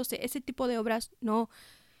flagelándose, ese tipo de obras no.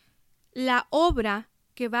 La obra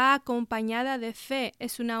que va acompañada de fe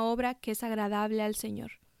es una obra que es agradable al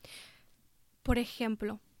Señor. Por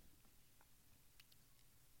ejemplo,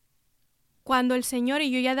 cuando el Señor,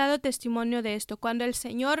 y yo ya he dado testimonio de esto, cuando el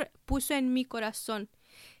Señor puso en mi corazón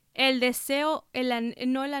el deseo,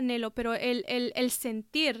 no el anhelo, pero el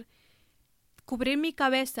sentir, cubrir mi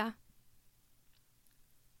cabeza,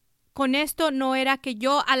 con esto no era que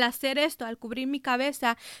yo al hacer esto, al cubrir mi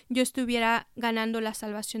cabeza, yo estuviera ganando la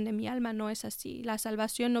salvación de mi alma. No es así. La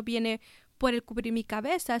salvación no viene por el cubrir mi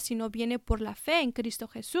cabeza, sino viene por la fe en Cristo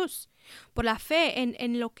Jesús, por la fe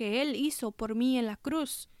en lo que Él hizo por mí en la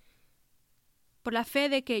cruz, por la fe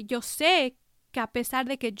de que yo sé que a pesar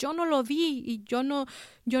de que yo no lo vi y yo no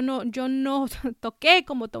toqué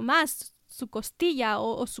como Tomás su costilla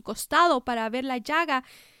o su costado para ver la llaga,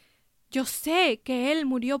 yo sé que Él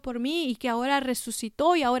murió por mí y que ahora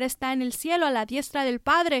resucitó y ahora está en el cielo a la diestra del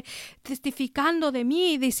Padre, testificando de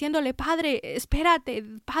mí, diciéndole, Padre, espérate,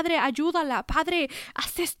 Padre, ayúdala, Padre,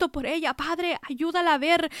 haz esto por ella, Padre, ayúdala a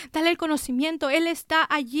ver, dale el conocimiento. Él está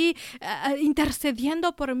allí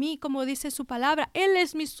intercediendo por mí, como dice su palabra. Él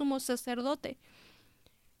es mi sumo sacerdote.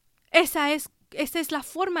 Esa es la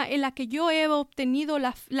forma en la que yo he obtenido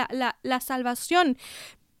la salvación.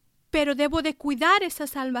 Pero debo de cuidar esa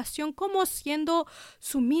salvación como siendo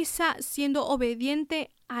sumisa, siendo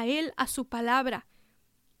obediente a Él, a su palabra.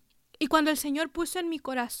 Y cuando el Señor puso en mi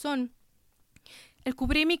corazón el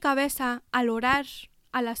cubrir mi cabeza al orar,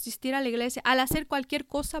 al asistir a la iglesia, al hacer cualquier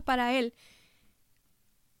cosa para Él,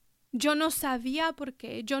 yo no sabía por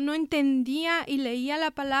qué, yo no entendía y leía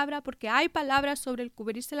la palabra, porque hay palabras sobre el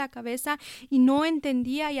cubrirse la cabeza y no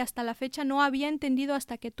entendía, y hasta la fecha no había entendido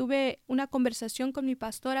hasta que tuve una conversación con mi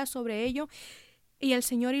pastora sobre ello y el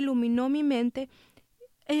Señor iluminó mi mente.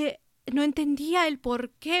 No entendía el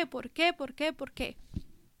por qué.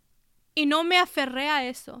 Y no me aferré a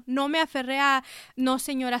eso, no me aferré a, no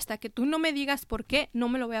Señor, hasta que tú no me digas por qué, no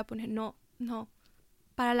me lo voy a poner, no.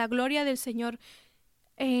 Para la gloria del Señor,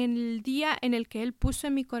 en el día en el que Él puso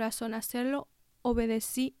en mi corazón hacerlo,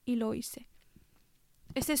 obedecí y lo hice.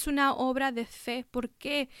 Esa es una obra de fe. ¿Por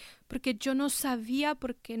qué? Porque yo no sabía,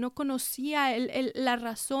 porque no conocía la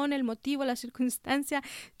razón, el motivo, la circunstancia.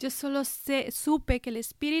 Yo solo supe que el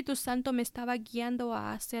Espíritu Santo me estaba guiando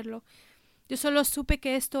a hacerlo. Yo solo supe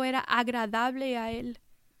que esto era agradable a Él.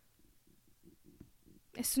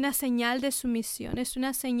 Es una señal de sumisión, es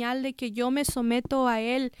una señal de que yo me someto a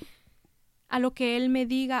Él, a lo que Él me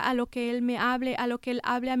diga, a lo que Él me hable, a lo que Él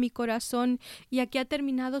hable a mi corazón. Y aquí ha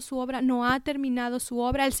terminado su obra, no ha terminado su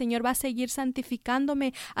obra. El Señor va a seguir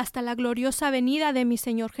santificándome hasta la gloriosa venida de mi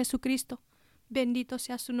Señor Jesucristo. Bendito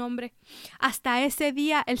sea su nombre. Hasta ese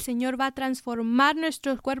día el Señor va a transformar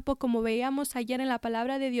nuestro cuerpo, como veíamos ayer en la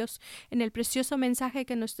palabra de Dios, en el precioso mensaje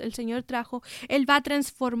que el Señor trajo. Él va a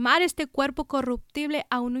transformar este cuerpo corruptible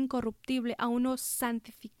a uno incorruptible, a uno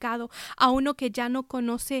santificado, a uno que ya no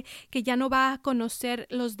conoce, que ya no va a conocer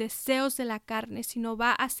los deseos de la carne, sino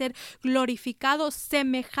va a ser glorificado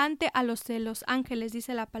semejante a los de los ángeles,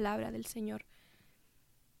 dice la palabra del Señor.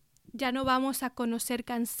 Ya no vamos a conocer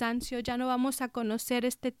cansancio, ya no vamos a conocer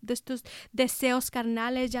de estos deseos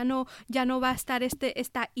carnales, ya no va a estar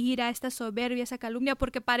esta ira, esta soberbia, esa calumnia,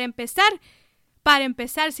 porque para empezar,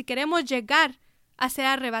 si queremos llegar a ser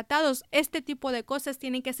arrebatados, este tipo de cosas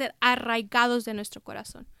tienen que ser arraigados de nuestro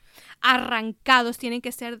corazón, arrancados, tienen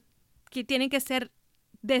que ser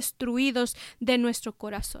destruidos de nuestro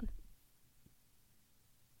corazón.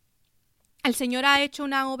 El Señor ha hecho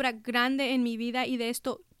una obra grande en mi vida y de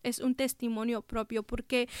esto es un testimonio propio,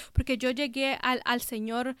 porque yo llegué al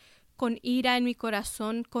Señor con ira en mi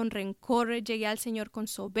corazón, con rencor, llegué al Señor con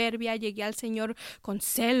soberbia, llegué al Señor con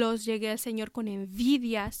celos, llegué al Señor con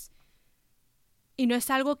envidias. Y no es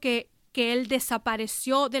algo que Él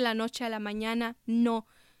desapareció de la noche a la mañana, no.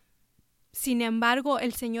 Sin embargo,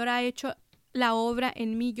 el Señor ha hecho la obra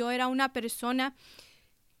en mí. Yo era una persona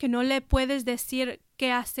que no le puedes decir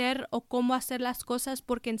qué hacer o cómo hacer las cosas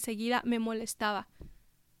porque enseguida me molestaba.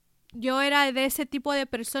 Yo era de ese tipo de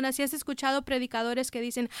personas. Si has escuchado predicadores que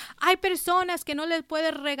dicen, hay personas que no les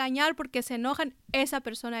puedes regañar porque se enojan, esa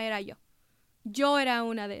persona era yo. Yo era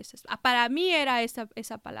una de esas. Para mí era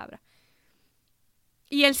esa palabra.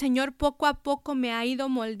 Y el Señor poco a poco me ha ido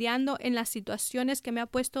moldeando en las situaciones que me ha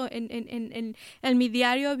puesto en mi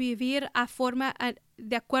diario vivir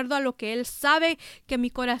de acuerdo a lo que Él sabe que mi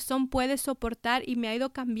corazón puede soportar, y me ha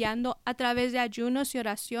ido cambiando a través de ayunos y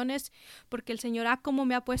oraciones, porque el Señor como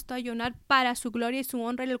me ha puesto a ayunar para su gloria y su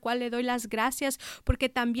honra, el cual le doy las gracias, porque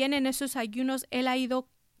también en esos ayunos Él ha ido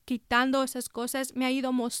quitando esas cosas, me ha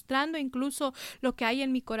ido mostrando incluso lo que hay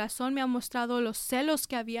en mi corazón, me ha mostrado los celos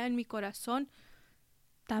que había en mi corazón.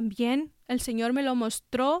 También el Señor me lo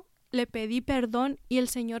mostró, le pedí perdón y el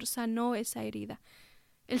Señor sanó esa herida.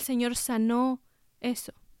 El Señor sanó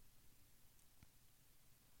eso.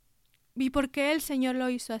 ¿Y por qué el Señor lo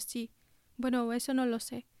hizo así? Bueno, eso no lo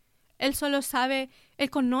sé. Él solo sabe, Él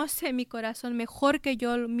conoce mi corazón mejor que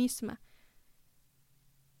yo misma.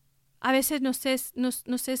 A veces nos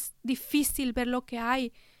es difícil ver lo que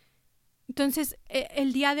hay. Entonces,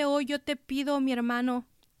 el día de hoy yo te pido, mi hermano,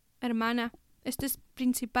 hermana, esto es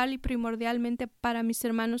principal y primordialmente para mis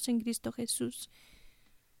hermanos en Cristo Jesús,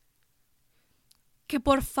 que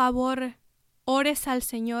por favor ores al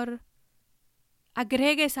Señor,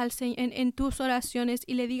 agregues al Señor en tus oraciones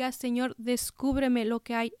y le digas, Señor, descúbreme lo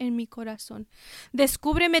que hay en mi corazón,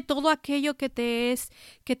 descúbreme todo aquello que te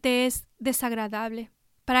es desagradable,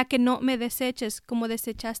 para que no me deseches como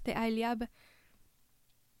desechaste a Eliab,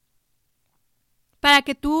 para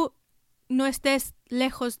que tú no estés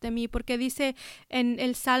lejos de mí, porque dice en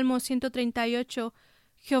el Salmo 138,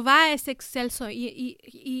 Jehová es excelso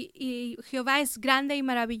y Jehová es grande y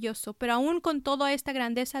maravilloso, pero aún con toda esta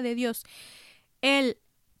grandeza de Dios, Él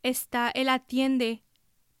atiende,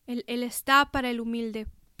 Él está para el humilde,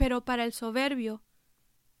 pero para el soberbio,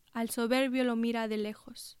 al soberbio lo mira de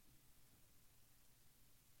lejos.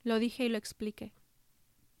 Lo dije y lo expliqué.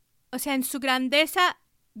 O sea, en su grandeza,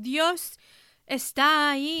 Dios está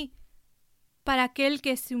ahí para aquel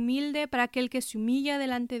que es humilde, para aquel que se humilla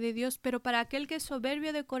delante de Dios, pero para aquel que es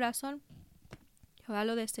soberbio de corazón, Jehová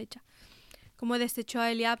lo desecha. Como desechó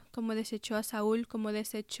a Eliab, como desechó a Saúl, como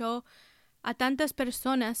desechó a tantas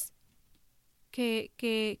personas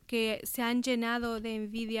que se han llenado de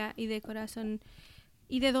envidia y de corazón.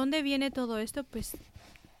 ¿Y de dónde viene todo esto? Pues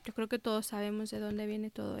yo creo que todos sabemos de dónde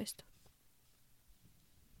viene todo esto.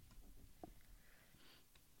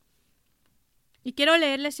 Y quiero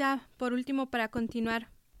leerles ya por último para continuar.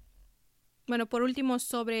 Bueno, por último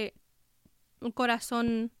sobre un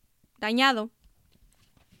corazón dañado.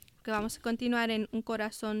 Que vamos a continuar en un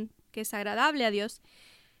corazón que es agradable a Dios.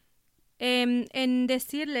 En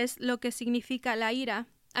decirles lo que significa la ira.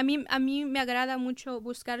 A mí me agrada mucho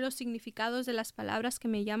buscar los significados de las palabras, que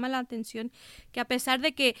me llama la atención, que a pesar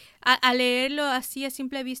de que a leerlo así a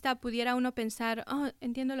simple vista pudiera uno pensar, oh,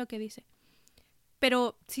 entiendo lo que dice.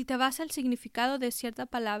 Pero si te vas al significado de cierta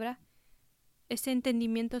palabra, ese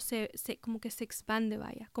entendimiento como que se expande,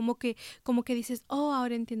 vaya, como que dices, oh,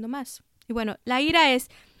 ahora entiendo más. Y bueno, la ira es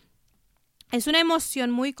una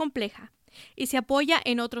emoción muy compleja y se apoya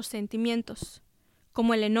en otros sentimientos,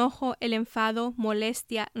 como el enojo, el enfado,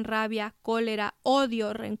 molestia, rabia, cólera,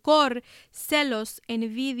 odio, rencor, celos,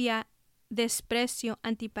 envidia, desprecio,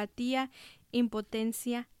 antipatía,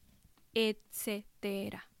 impotencia,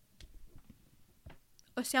 etcétera.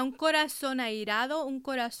 O sea, un corazón airado, un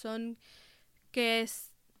corazón que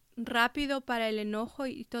es rápido para el enojo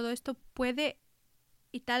y todo esto puede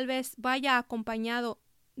y tal vez vaya acompañado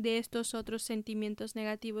de estos otros sentimientos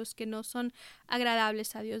negativos que no son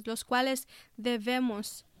agradables a Dios, los cuales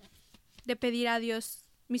debemos de pedir a Dios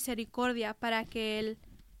misericordia para que Él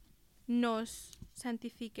nos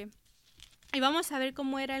santifique. Y vamos a ver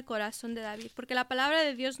cómo era el corazón de David, porque la palabra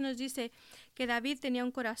de Dios nos dice que David tenía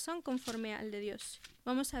un corazón conforme al de Dios.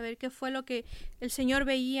 Vamos a ver qué fue lo que el Señor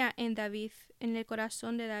veía en David, en el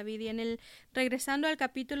corazón de David. Y regresando al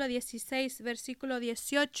capítulo 16, versículo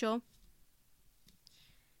 18,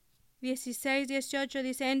 18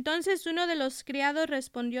 dice: Entonces uno de los criados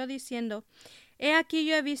respondió diciendo: He aquí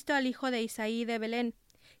yo he visto al hijo de Isaí de Belén,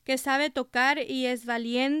 que sabe tocar y es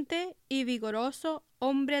valiente y vigoroso,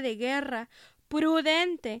 hombre de guerra,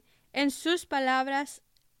 prudente en sus palabras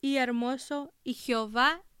y hermoso, y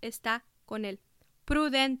Jehová está con él.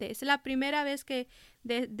 Prudente. Es la primera vez que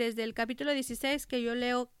desde el capítulo 16 que yo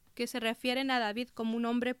leo que se refieren a David como un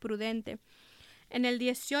hombre prudente. En el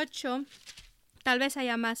 18, tal vez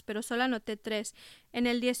haya más, pero solo anoté 3. En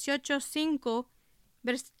el 18:5,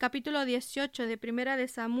 capítulo 18 de Primera de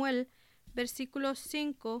Samuel, versículo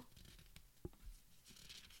 5,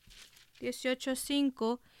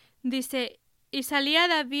 18:5, dice: Y salía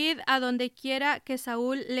David a donde quiera que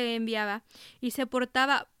Saúl le enviaba, y se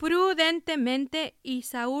portaba prudentemente,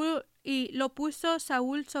 y lo puso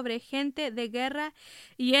Saúl sobre gente de guerra,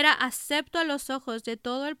 y era acepto a los ojos de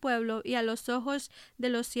todo el pueblo y a los ojos de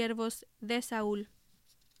los siervos de Saúl.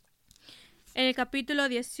 En el capítulo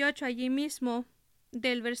 18, allí mismo,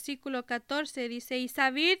 del versículo 14, dice: Y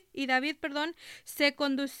David, se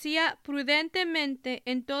conducía prudentemente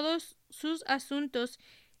en todos sus asuntos,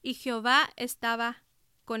 y Jehová estaba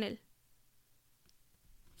con él.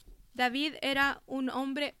 David era un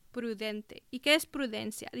hombre prudente. ¿Y qué es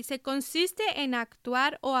prudencia? Dice: consiste en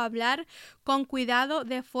actuar o hablar con cuidado,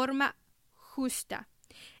 de forma justa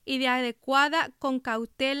y de adecuada, con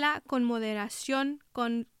cautela, con moderación,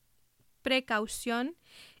 con precaución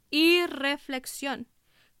y reflexión,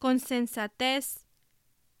 con sensatez,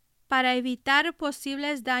 para evitar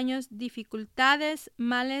posibles daños, dificultades,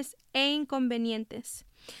 males e inconvenientes.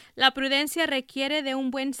 La prudencia requiere de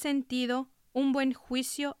un buen sentido, un buen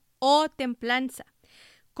juicio o templanza,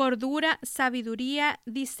 cordura, sabiduría,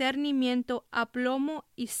 discernimiento, aplomo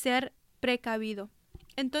y ser precavido.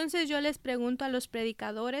 Entonces yo les pregunto a los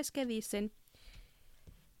predicadores que dicen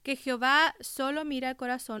que Jehová solo mira el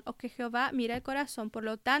corazón, o que Jehová mira el corazón, por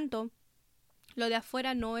lo tanto, lo de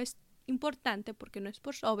afuera no es importante porque no es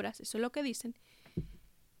por obras, eso es lo que dicen.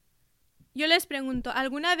 Yo les pregunto,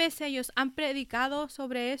 ¿alguna vez ellos han predicado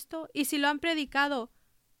sobre esto? Y si lo han predicado,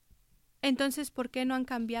 entonces ¿por qué no han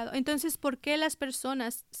cambiado? Entonces ¿por qué las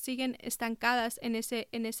personas siguen estancadas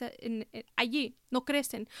allí? No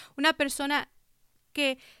crecen. Una persona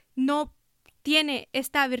que no tiene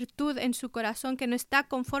esta virtud en su corazón, que no está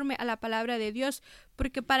conforme a la palabra de Dios,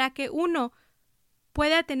 porque para que uno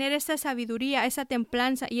pueda tener esa sabiduría, esa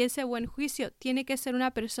templanza y ese buen juicio, tiene que ser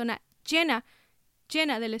una persona llena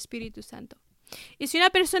del Espíritu Santo. Y si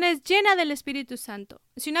una persona es llena del Espíritu Santo,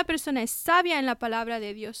 si una persona es sabia en la palabra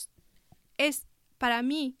de Dios, es para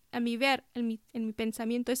mí, a mi ver, en mi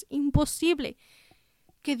pensamiento, es imposible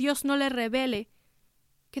que Dios no le revele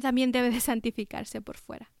que también debe de santificarse por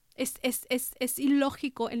fuera. Es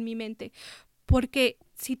ilógico en mi mente, porque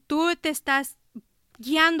si tú te estás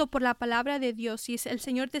guiando por la palabra de Dios, si el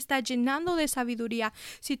Señor te está llenando de sabiduría,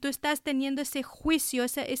 si tú estás teniendo ese juicio,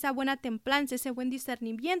 esa buena templanza, ese buen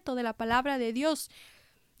discernimiento de la palabra de Dios,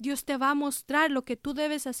 Dios te va a mostrar lo que tú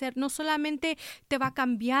debes hacer. No solamente te va a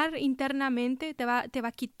cambiar internamente, te va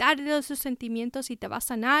a quitar de esos sentimientos y te va a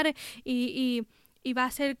sanar y va a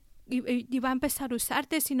hacer y va a empezar a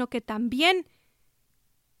usarte, sino que también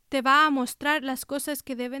te va a mostrar las cosas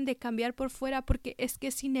que deben de cambiar por fuera, porque es que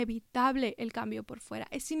es inevitable el cambio por fuera,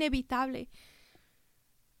 es inevitable.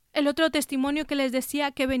 El otro testimonio que les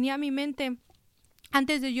decía que venía a mi mente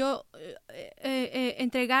antes de yo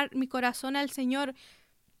entregar mi corazón al Señor,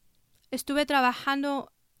 estuve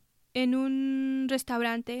trabajando en un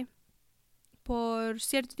restaurante por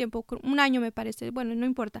cierto tiempo, 1 año me parece, bueno, no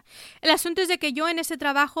importa. El asunto es de que yo en ese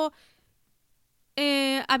trabajo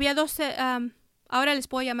había ahora les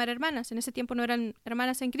puedo llamar hermanas. En ese tiempo no eran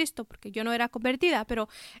hermanas en Cristo porque yo no era convertida, pero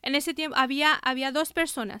en ese tiempo había dos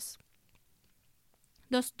personas,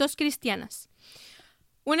 dos cristianas.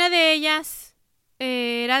 Una de ellas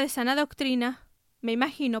era de sana doctrina, me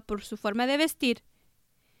imagino, por su forma de vestir,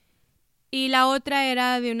 y la otra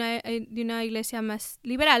era de una iglesia más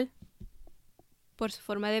liberal, por su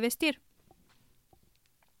forma de vestir.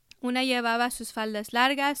 Una llevaba sus faldas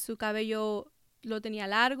largas, su cabello lo tenía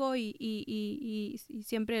largo y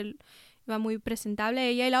siempre iba muy presentable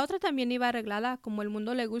ella, y la otra también iba arreglada como el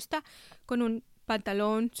mundo le gusta, con un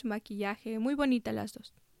pantalón, su maquillaje, muy bonita las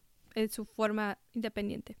dos, en su forma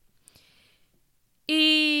independiente.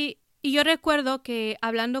 Y yo recuerdo que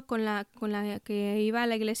hablando con la que iba a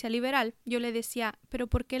la iglesia liberal, yo le decía, pero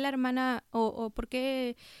 ¿por qué la hermana o por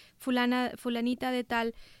qué fulanita de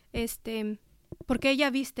tal, por qué ella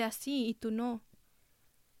viste así y tú no?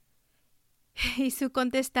 Y su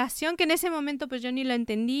contestación, que en ese momento pues yo ni lo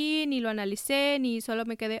entendí, ni lo analicé, ni solo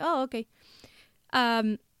me quedé, oh, ok.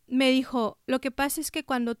 Me dijo, lo que pasa es que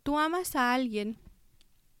cuando tú amas a alguien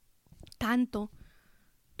tanto,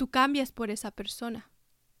 tú cambias por esa persona.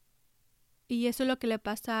 Y eso es lo que le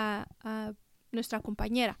pasa a nuestra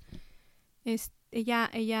compañera.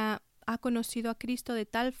 Ella ha conocido a Cristo de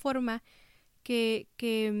tal forma que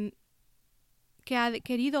ha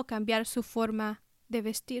querido cambiar su forma de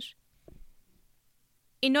vestir.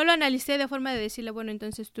 Y no lo analicé de forma de decirle, bueno,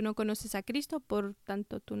 entonces tú no conoces a Cristo, por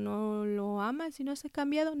tanto tú no lo amas y no se ha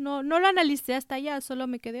cambiado. No lo analicé hasta allá, solo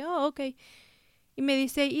me quedé, oh, ok. Y me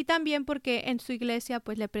dice, y también porque en su iglesia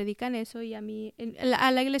pues le predican eso, y a mí,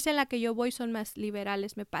 a la iglesia en la que yo voy son más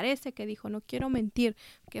liberales, me parece que dijo, no quiero mentir,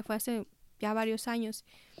 que fue hace ya varios años.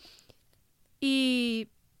 Y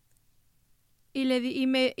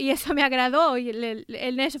eso me agradó, y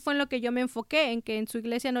en eso fue en lo que yo me enfoqué, en que en su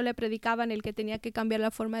iglesia no le predicaban el que tenía que cambiar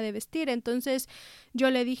la forma de vestir. Entonces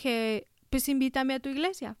yo le dije, pues invítame a tu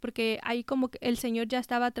iglesia, porque ahí como que el Señor ya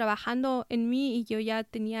estaba trabajando en mí y yo ya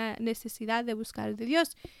tenía necesidad de buscar de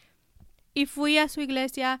Dios. Y fui a su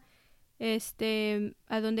iglesia,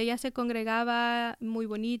 a donde ella se congregaba, muy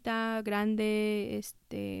bonita, grande,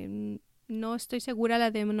 no estoy segura la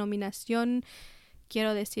denominación,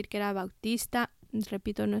 quiero decir que era bautista,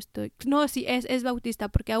 repito, sí, es bautista,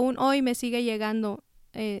 porque aún hoy me sigue llegando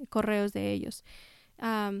correos de ellos.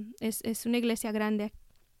 Es una iglesia grande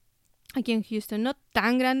aquí en Houston, no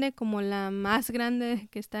tan grande como la más grande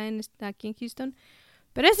que está aquí en Houston,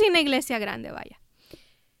 pero es una iglesia grande, vaya.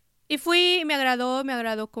 Y fui y me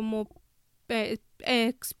agradó como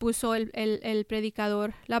expuso el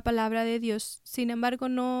predicador la palabra de Dios. Sin embargo,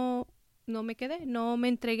 no me quedé, no me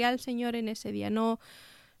entregué al Señor en ese día, no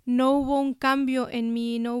hubo un cambio en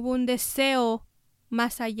mí, no hubo un deseo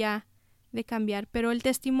más allá de cambiar, pero el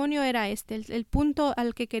testimonio era el punto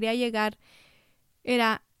al que quería llegar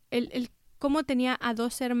era el cómo tenía a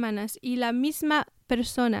dos hermanas, y la misma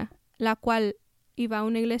persona, la cual iba a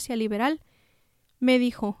una iglesia liberal, me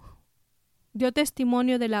dio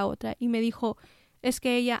testimonio de la otra, y me dijo, es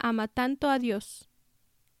que ella ama tanto a Dios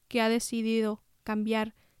que ha decidido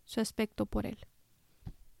cambiar su aspecto por él.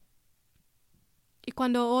 Y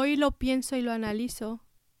cuando hoy lo pienso y lo analizo,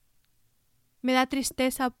 me da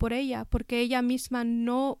tristeza por ella, porque ella misma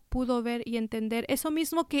no pudo ver y entender eso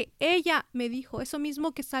mismo que ella me dijo, eso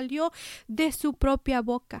mismo que salió de su propia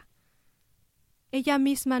boca. Ella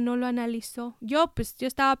misma no lo analizó. Yo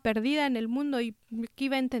estaba perdida en el mundo y que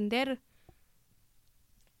iba a entender,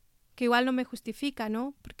 que igual no me justifica,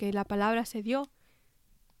 ¿no? Porque la palabra se dio.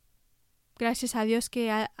 Gracias a Dios que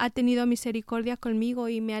ha tenido misericordia conmigo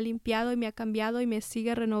y me ha limpiado y me ha cambiado y me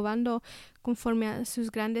sigue renovando conforme a sus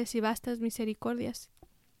grandes y vastas misericordias.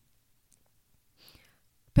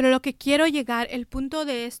 Pero lo que quiero llegar, el punto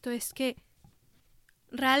de esto es que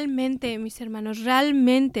realmente, mis hermanos,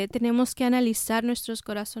 realmente tenemos que analizar nuestros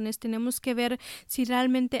corazones, tenemos que ver si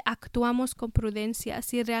realmente actuamos con prudencia,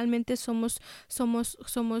 si realmente somos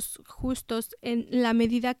justos en la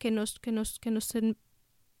medida que nuestro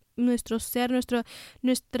ser,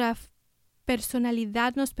 nuestra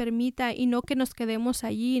personalidad nos permita, y no que nos quedemos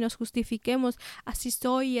allí y nos justifiquemos, así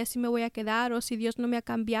soy y así me voy a quedar, o si Dios no me ha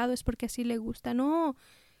cambiado es porque así le gusta. No,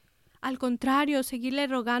 al contrario, seguirle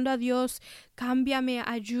rogando a Dios, cámbiame,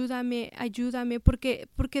 ayúdame, porque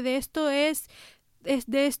de esto de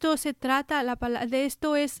esto se trata, de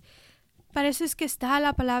esto es. Para eso es que está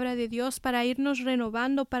la palabra de Dios, para irnos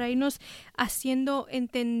renovando, para irnos haciendo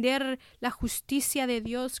entender la justicia de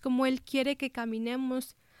Dios, como Él quiere que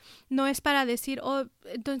caminemos. No es para decir, oh,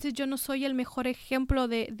 entonces yo no soy el mejor ejemplo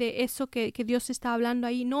de eso que Dios está hablando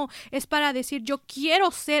ahí. No, es para decir, yo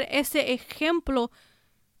quiero ser ese ejemplo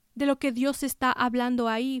de lo que Dios está hablando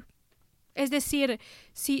ahí. Es decir,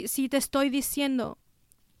 si te estoy diciendo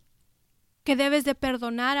que debes de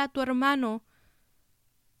perdonar a tu hermano,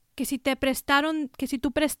 que si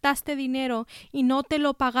tú prestaste dinero y no te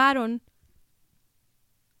lo pagaron,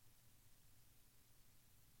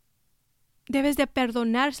 debes de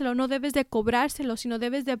perdonárselo, no debes de cobrárselo, sino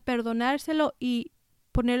debes de perdonárselo y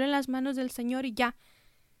ponerlo en las manos del Señor y ya.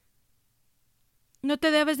 No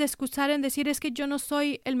te debes de excusar en decir, es que yo no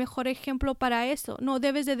soy el mejor ejemplo para eso. No,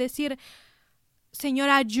 debes de decir, Señor,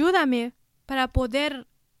 ayúdame para poder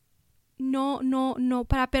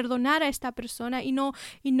para perdonar a esta persona y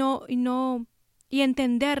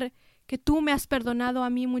entender que tú me has perdonado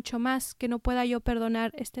a mí mucho más que no pueda yo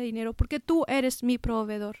perdonar este dinero, porque tú eres mi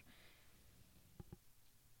proveedor.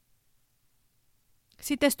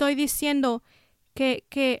 Si te estoy diciendo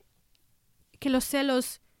que los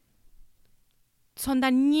celos son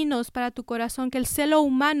dañinos para tu corazón, que el celo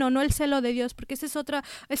humano, no el celo de Dios, porque ese es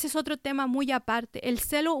otro tema muy aparte. El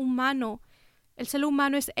celo humano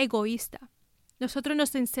es egoísta. Nosotros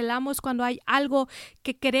nos encelamos cuando hay algo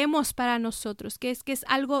que queremos para nosotros, que es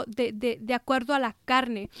algo de acuerdo a la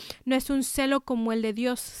carne. No es un celo como el de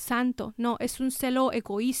Dios santo, no, es un celo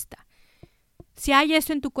egoísta. Si hay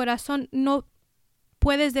eso en tu corazón, no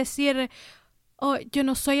puedes decir, oh, yo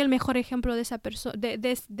no soy el mejor ejemplo de esa persona,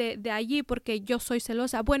 de allí porque yo soy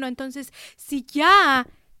celosa. Bueno, entonces, si ya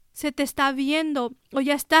se te está viendo o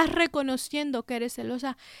ya estás reconociendo que eres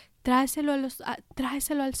celosa, tráeselo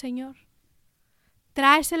al Señor.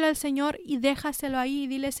 Tráeselo al Señor y déjaselo ahí y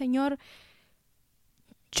dile, Señor,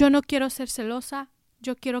 yo no quiero ser celosa,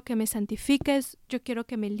 yo quiero que me santifiques, yo quiero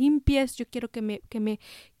que me limpies, yo quiero que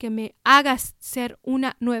me hagas ser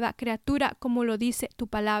una nueva criatura, como lo dice tu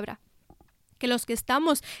palabra. Que los que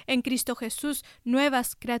estamos en Cristo Jesús,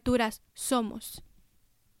 nuevas criaturas somos.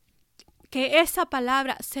 Que esa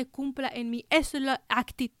palabra se cumpla en mí. Esa es la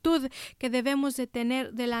actitud que debemos de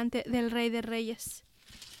tener delante del Rey de Reyes.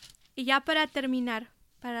 Y ya para terminar,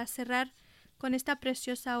 para cerrar con esta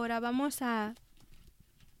preciosa hora, vamos a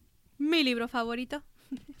mi libro favorito,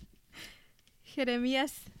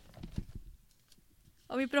 Jeremías,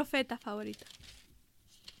 o mi profeta favorito.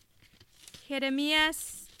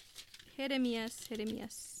 Jeremías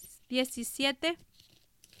 17.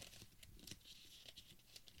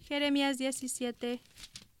 Jeremías 17,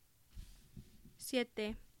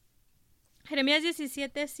 7. Jeremías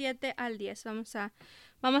 17, 7 al 10.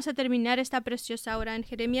 Vamos a terminar esta preciosa hora en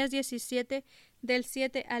Jeremías 17, del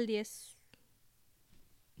 7 al 10.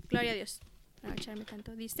 Gloria a Dios. No echarme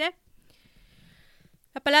tanto. Dice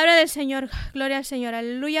la palabra del Señor. Gloria al Señor.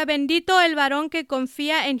 Aleluya. Bendito el varón que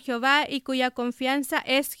confía en Jehová y cuya confianza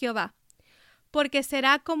es Jehová. Porque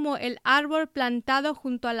será como el árbol plantado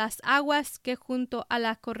junto a las aguas, que junto a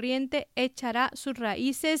la corriente echará sus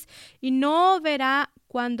raíces y no verá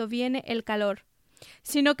cuando viene el calor,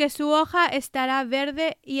 sino que su hoja estará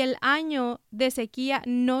verde y en el año de sequía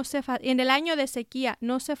no se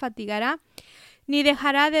fatigará, ni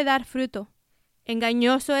dejará de dar fruto.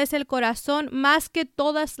 Engañoso es el corazón más que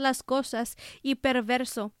todas las cosas y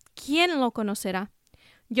perverso. ¿Quién lo conocerá?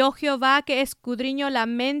 Yo Jehová, que escudriño la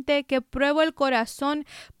mente, que pruebo el corazón,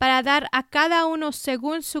 para dar a cada uno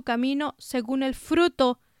según su camino, según el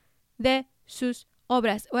fruto de sus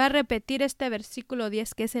obras. Voy a repetir este versículo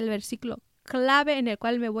 10, que es el versículo clave en el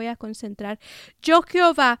cual me voy a concentrar. Yo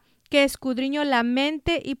Jehová, que escudriño la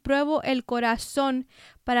mente y pruebo el corazón,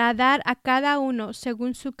 para dar a cada uno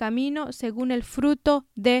según su camino, según el fruto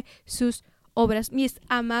de sus obras. Mis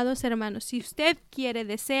amados hermanos, si usted quiere,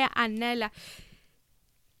 desea, anhela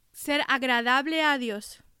ser agradable a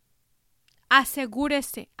Dios,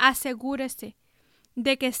 asegúrese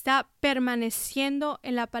de que está permaneciendo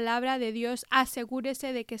en la palabra de Dios,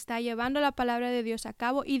 asegúrese de que está llevando la palabra de Dios a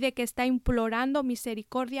cabo y de que está implorando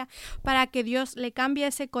misericordia para que Dios le cambie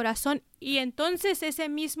ese corazón y entonces ese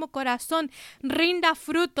mismo corazón rinda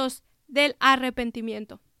frutos del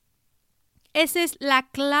arrepentimiento. Esa es la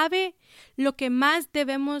clave, lo que más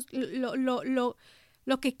debemos, lo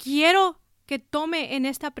que quiero que tome en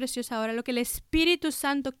esta preciosa hora, lo que el Espíritu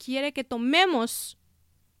Santo quiere que tomemos,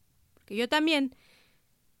 porque yo también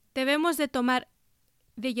debemos de tomar,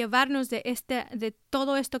 de llevarnos de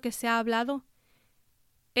todo esto que se ha hablado,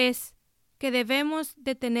 es que debemos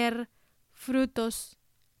de tener frutos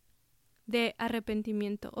de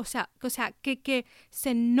arrepentimiento, o sea, que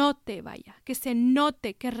se note, que se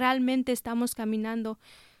note que realmente estamos caminando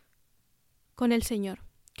con el Señor.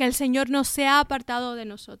 Que el Señor no se ha apartado de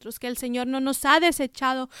nosotros, que el Señor no nos ha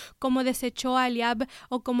desechado como desechó a Eliab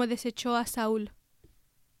o como desechó a Saúl.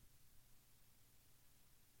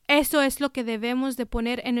 Eso es lo que debemos de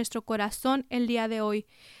poner en nuestro corazón el día de hoy.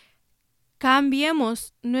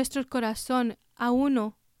 cambiemos nuestro corazón a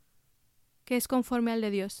uno que es conforme al de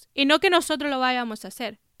Dios. Y no que nosotros lo vayamos a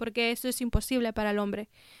hacer, porque eso es imposible para el hombre,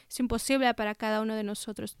 es imposible para cada uno de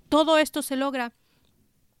nosotros. Todo esto se logra,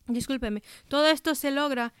 todo esto se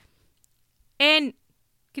logra en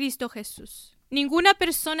Cristo Jesús. Ninguna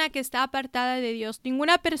persona que está apartada de Dios,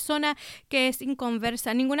 ninguna persona que es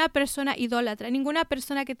inconversa, ninguna persona idólatra, ninguna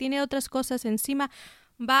persona que tiene otras cosas encima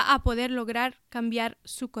va a poder lograr cambiar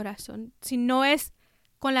su corazón, si no es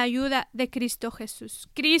con la ayuda de Cristo Jesús.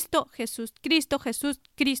 Cristo Jesús, Cristo Jesús,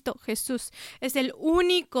 Cristo Jesús. Es el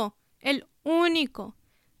único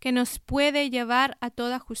que nos puede llevar a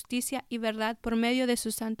toda justicia y verdad por medio de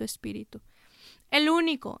su Santo Espíritu. El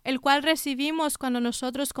único, el cual recibimos cuando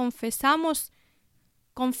nosotros confesamos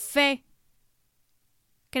con fe,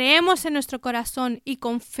 creemos en nuestro corazón y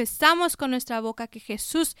confesamos con nuestra boca que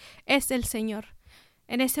Jesús es el Señor.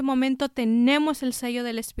 En ese momento tenemos el sello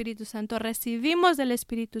del Espíritu Santo, recibimos del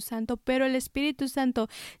Espíritu Santo, pero el Espíritu Santo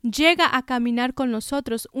llega a caminar con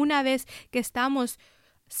nosotros una vez que estamos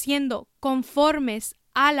siendo conformes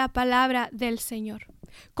a la palabra del Señor,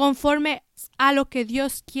 conforme a lo que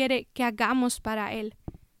Dios quiere que hagamos para Él.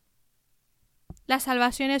 La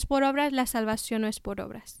salvación es por obras, la salvación no es por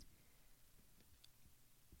obras,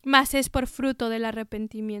 mas es por fruto del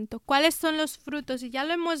arrepentimiento. ¿Cuáles son los frutos? Y ya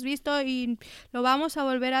lo hemos visto y lo vamos a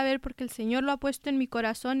volver a ver porque el Señor lo ha puesto en mi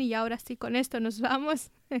corazón y ahora sí con esto nos vamos.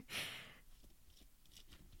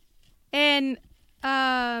 En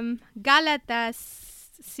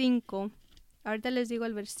Gálatas 5, ahorita les digo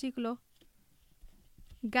el versículo.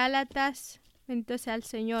 Gálatas, bendito sea el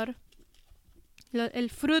Señor, el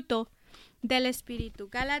fruto del Espíritu.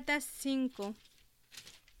 Gálatas 5.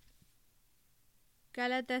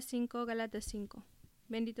 Gálatas 5.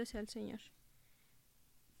 Bendito sea el Señor.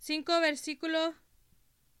 5, versículo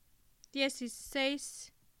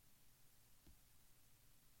 16.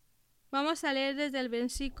 Vamos a leer desde el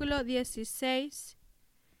versículo 16.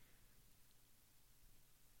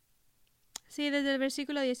 Sí, desde el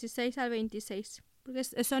versículo 16 al 26, porque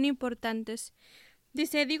son importantes.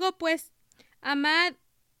 Dice, digo pues, amad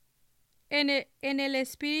en el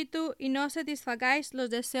Espíritu y no satisfagáis los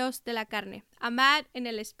deseos de la carne. Amad en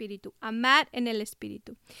el Espíritu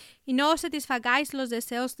y no satisfagáis los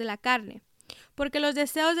deseos de la carne. Porque los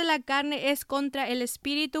deseos de la carne es contra el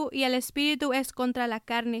Espíritu y el Espíritu es contra la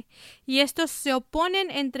carne. Y estos se oponen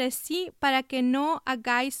entre sí para que no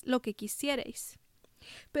hagáis lo que quisierais.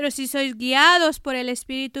 Pero si sois guiados por el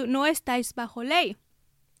Espíritu, no estáis bajo ley.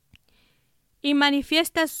 Y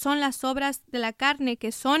manifiestas son las obras de la carne,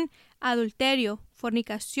 que son adulterio,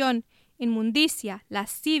 fornicación, inmundicia,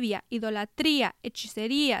 lascivia, idolatría,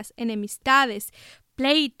 hechicerías, enemistades,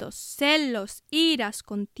 pleitos, celos, iras,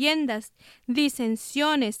 contiendas,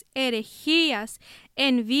 disensiones, herejías,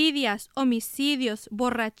 envidias, homicidios,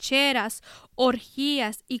 borracheras,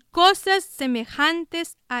 orgías y cosas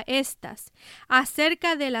semejantes a estas,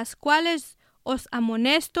 acerca de las cuales os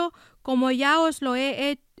amonesto, como ya os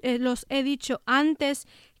los he dicho antes,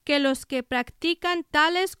 que los que practican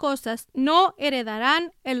tales cosas no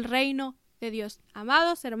heredarán el reino de Dios.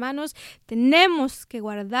 Amados hermanos, tenemos que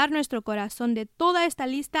guardar nuestro corazón de toda esta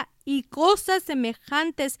lista y cosas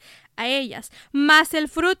semejantes a ellas. Mas el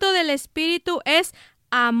fruto del Espíritu es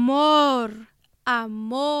amor.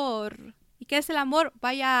 ¿Y qué es el amor?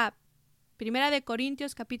 Vaya a 1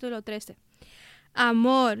 Corintios capítulo 13.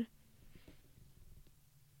 Amor,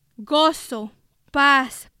 gozo,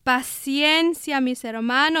 paz, paciencia, mis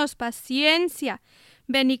hermanos, paciencia,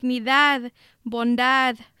 benignidad,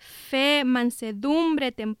 bondad, fe,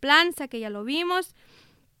 mansedumbre, templanza, que ya lo vimos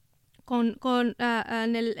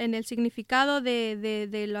en el significado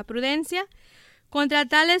de la prudencia. Contra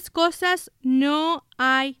tales cosas no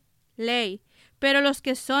hay ley, pero los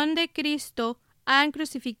que son de Cristo han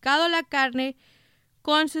crucificado la carne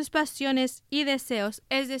con sus pasiones y deseos.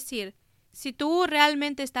 Es decir, si tú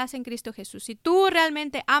realmente estás en Cristo Jesús, si tú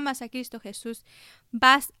realmente amas a Cristo Jesús,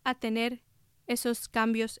 vas a tener esos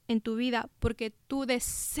cambios en tu vida porque tú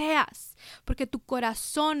deseas, porque tu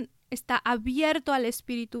corazón está abierto al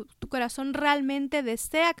Espíritu, tu corazón realmente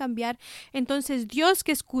desea cambiar. Entonces Dios,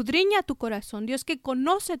 que escudriña tu corazón, Dios que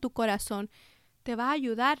conoce tu corazón, te va a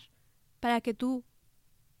ayudar para que tú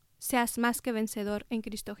seas más que vencedor en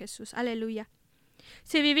Cristo Jesús. Aleluya.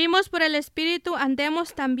 Si vivimos por el Espíritu,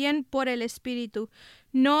 andemos también por el Espíritu.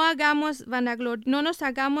 No nos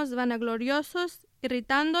hagamos vanagloriosos,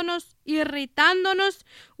 irritándonos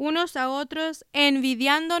unos a otros,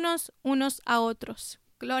 envidiándonos unos a otros.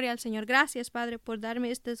 Gloria al Señor. Gracias, Padre, por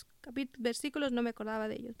darme estos versículos. No me acordaba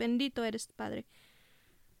de ellos. Bendito eres, Padre.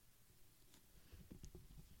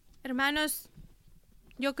 Hermanos,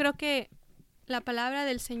 yo creo que la palabra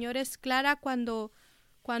del Señor es clara cuando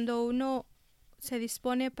uno se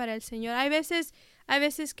dispone para el Señor. Hay veces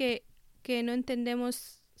que no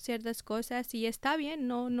entendemos ciertas cosas y está bien,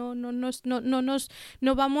 no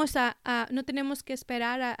vamos no tenemos que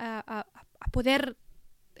esperar a poder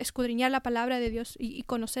escudriñar la palabra de Dios y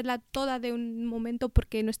conocerla toda de un momento,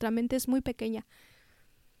 porque nuestra mente es muy pequeña.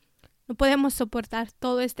 No podemos soportar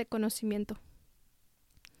todo este conocimiento.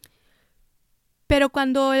 Pero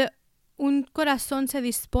cuando un corazón se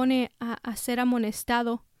dispone a ser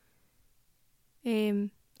amonestado,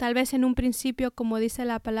 tal vez en un principio, como dice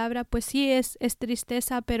la palabra, pues sí es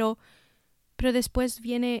tristeza, pero después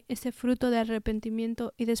viene ese fruto de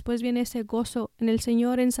arrepentimiento y después viene ese gozo en el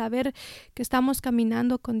Señor, en saber que estamos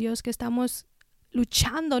caminando con Dios, que estamos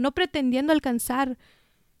luchando, no pretendiendo alcanzar,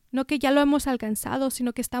 no que ya lo hemos alcanzado,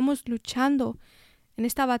 sino que estamos luchando en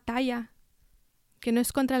esta batalla, que no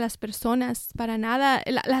es contra las personas, para nada.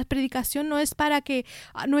 La predicación no es para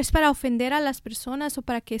ofender a las personas o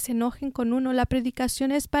para que se enojen con uno. La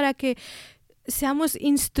predicación es para que seamos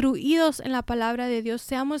instruidos en la palabra de Dios,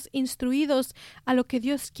 seamos instruidos a lo que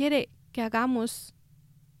Dios quiere que hagamos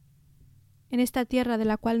en esta tierra de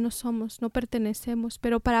la cual no pertenecemos,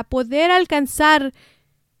 pero para poder alcanzar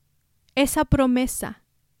esa promesa,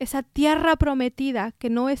 esa tierra prometida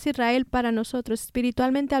que no es Israel para nosotros,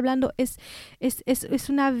 espiritualmente hablando, es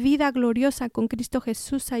una vida gloriosa con Cristo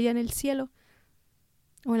Jesús allá en el cielo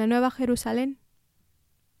o en la Nueva Jerusalén.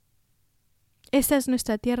 Esa es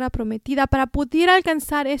nuestra tierra prometida. Para poder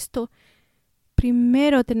alcanzar esto,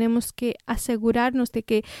 primero tenemos que asegurarnos de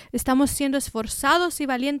que estamos siendo esforzados y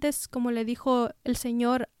valientes, como le dijo el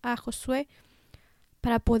Señor a Josué,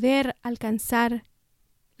 para poder alcanzar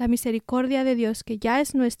la misericordia de Dios, que ya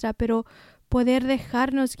es nuestra, pero poder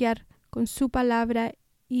dejarnos guiar con su palabra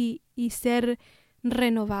y ser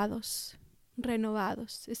renovados.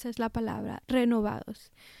 Renovados, esa es la palabra,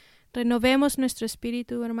 renovados. Renovemos nuestro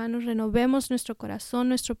espíritu, hermanos, renovemos nuestro corazón,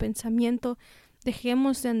 nuestro pensamiento.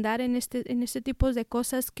 Dejemos de andar en este tipo de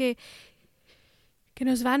cosas que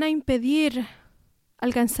nos van a impedir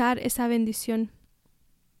alcanzar esa bendición,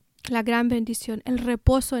 la gran bendición, el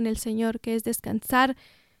reposo en el Señor, que es descansar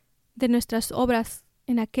de nuestras obras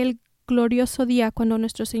en aquel glorioso día cuando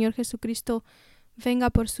nuestro Señor Jesucristo venga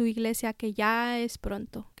por su iglesia, que ya es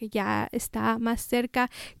pronto, que ya está más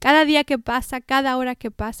cerca. Cada día que pasa, cada hora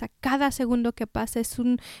que pasa, cada segundo que pasa es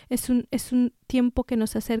un tiempo que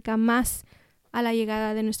nos acerca más a la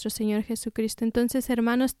llegada de nuestro Señor Jesucristo. Entonces,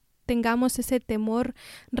 hermanos, tengamos ese temor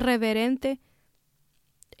reverente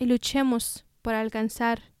y luchemos por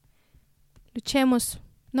alcanzar. Luchemos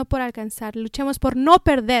no por alcanzar, luchemos por no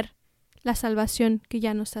perder la salvación que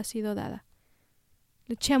ya nos ha sido dada.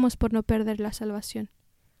 Luchemos por no perder la salvación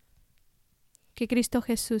que Cristo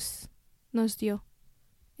Jesús nos dio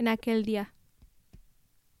en aquel día,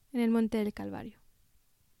 en el monte del Calvario.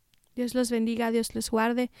 Dios los bendiga, Dios los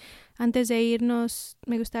guarde. Antes de irnos,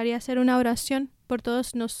 me gustaría hacer una oración por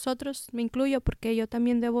todos nosotros, me incluyo, porque yo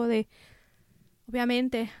también debo de,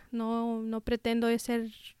 obviamente, no pretendo de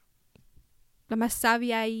ser la más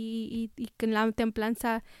sabia y con la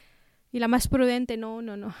templanza y la más prudente, no,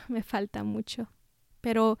 me falta mucho.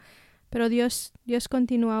 Pero Dios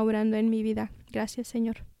continúa obrando en mi vida. Gracias,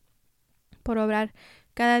 Señor, por obrar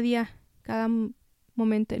cada día, cada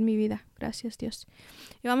momento en mi vida. Gracias, Dios.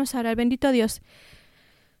 Y vamos a orar. Bendito Dios,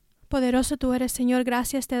 poderoso tú eres, Señor.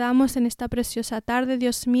 Gracias te damos en esta preciosa tarde,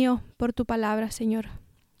 Dios mío, por tu palabra, Señor.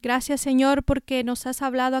 Gracias, Señor, porque nos has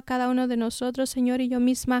hablado a cada uno de nosotros, Señor, y yo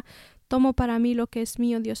misma tomo para mí lo que es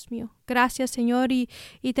mío, Dios mío. Gracias, Señor, y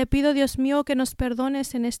te pido, Dios mío, que nos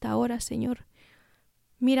perdones en esta hora, Señor.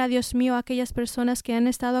 Mira, Dios mío, aquellas personas que han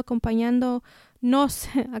estado acompañándonos,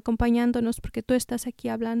 porque tú estás aquí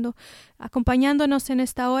hablando, acompañándonos en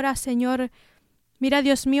esta hora, Señor. Mira,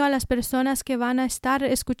 Dios mío, a las personas que van a estar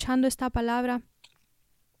escuchando esta palabra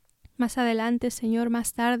más adelante, Señor,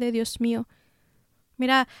 más tarde, Dios mío.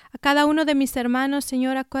 Mira a cada uno de mis hermanos,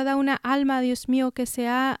 Señor, a cada una alma, Dios mío, que se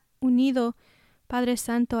ha unido, Padre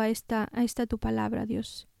Santo, a esta tu palabra,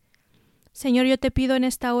 Dios. Señor, yo te pido en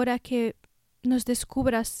esta hora que nos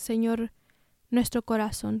descubras, Señor, nuestro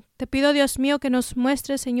corazón. Te pido, Dios mío, que nos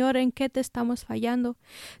muestres, Señor, en qué te estamos fallando.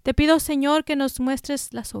 Te pido, Señor, que nos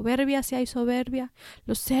muestres la soberbia, si hay soberbia,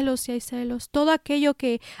 los celos, si hay celos, todo aquello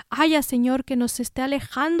que haya, Señor, que nos esté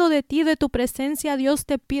alejando de ti, de tu presencia. Dios,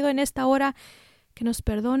 te pido en esta hora que nos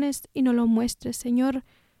perdones y nos lo muestres, Señor,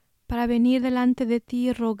 para venir delante de ti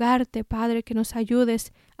y rogarte, Padre, que nos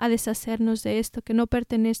ayudes a deshacernos de esto que no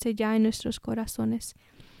pertenece ya en nuestros corazones.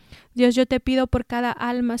 Dios, yo te pido por cada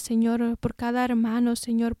alma, Señor, por cada hermano,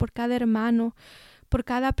 Señor, por cada hermano, por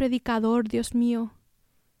cada predicador, Dios mío.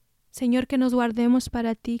 Señor, que nos guardemos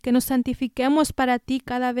para ti, que nos santifiquemos para ti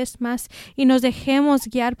cada vez más y nos dejemos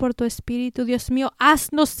guiar por tu Espíritu. Dios mío,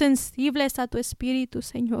 haznos sensibles a tu Espíritu,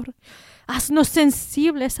 Señor. Haznos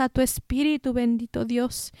sensibles a tu Espíritu, bendito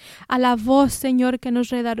Dios. A la voz, Señor, que nos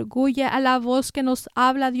redarguye, a la voz que nos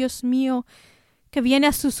habla, Dios mío, que viene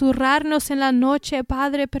a susurrarnos en la noche,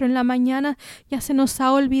 Padre, pero en la mañana ya se nos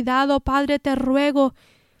ha olvidado. Padre, te ruego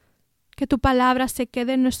que tu palabra se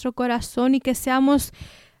quede en nuestro corazón y que seamos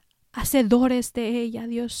hacedores de ella,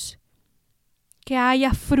 Dios. Que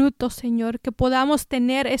haya fruto, Señor, que podamos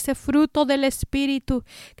tener ese fruto del Espíritu,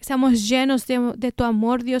 que seamos llenos de tu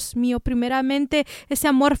amor, Dios mío. Primeramente, ese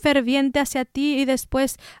amor ferviente hacia ti y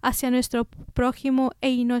después hacia nuestro prójimo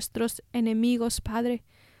y nuestros enemigos, Padre.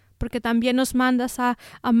 Porque también nos mandas a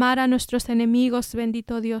amar a nuestros enemigos,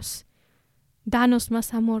 bendito Dios. Danos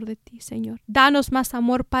más amor de ti, Señor. Danos más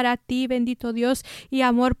amor para ti, bendito Dios, y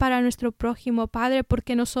amor para nuestro prójimo, Padre,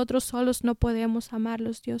 porque nosotros solos no podemos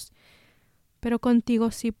amarlos, Dios. Pero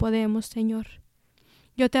contigo sí podemos, Señor.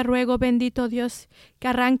 Yo te ruego, bendito Dios, que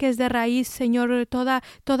arranques de raíz, Señor, toda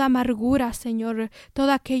amargura, Señor,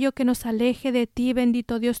 todo aquello que nos aleje de ti,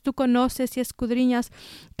 bendito Dios. Tú conoces y escudriñas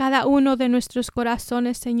cada uno de nuestros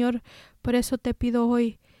corazones, Señor. Por eso te pido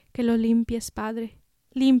hoy que lo limpies, Padre.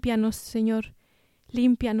 Límpianos, Señor.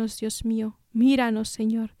 Límpianos, Dios mío. Míranos,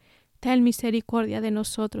 Señor. Ten misericordia de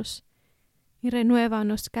nosotros y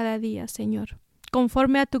renuévanos cada día, Señor,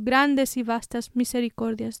 conforme a tus grandes y vastas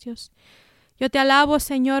misericordias, Dios. Yo te alabo,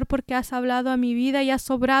 Señor, porque has hablado a mi vida y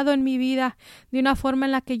has obrado en mi vida de una forma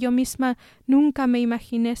en la que yo misma nunca me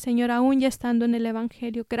imaginé, Señor, aún ya estando en el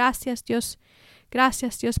Evangelio. Gracias, Dios.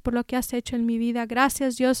 Gracias, Dios, por lo que has hecho en mi vida.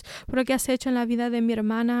 Gracias, Dios, por lo que has hecho en la vida de mi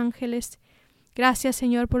hermana Ángeles. Gracias,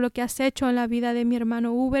 Señor, por lo que has hecho en la vida de mi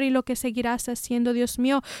hermano Uber y lo que seguirás haciendo, Dios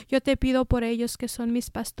mío. Yo te pido por ellos que son mis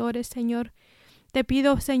pastores, Señor. Te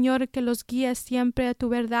pido, Señor, que los guíes siempre a tu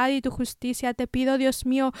verdad y tu justicia. Te pido, Dios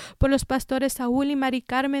mío, por los pastores Saúl y Mari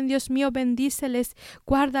Carmen, Dios mío, bendíceles,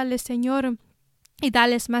 guárdales, Señor, y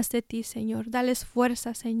dales más de ti, Señor. Dales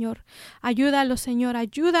fuerza, Señor. Ayúdalos, Señor,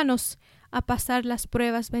 ayúdanos a pasar las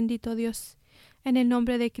pruebas, bendito Dios. En el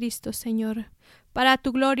nombre de Cristo, Señor, para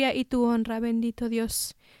tu gloria y tu honra, bendito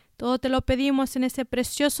Dios. Todo te lo pedimos en ese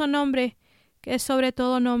precioso nombre, que es sobre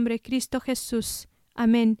todo nombre, Cristo Jesús.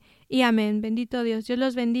 Amén y amén. Bendito Dios. Dios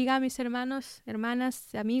los bendiga, mis hermanos,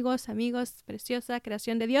 hermanas, amigos, preciosa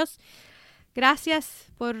creación de Dios.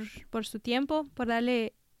 Gracias por su tiempo,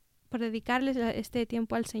 por dedicarles este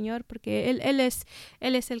tiempo al Señor, porque Él es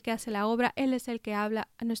el que hace la obra, Él es el que habla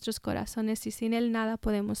a nuestros corazones y sin Él nada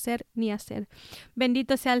podemos ser ni hacer.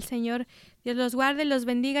 Bendito sea el Señor. Dios los guarde, los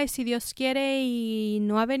bendiga y si Dios quiere y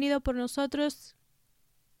no ha venido por nosotros,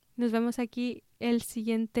 nos vemos aquí el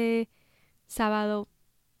siguiente sábado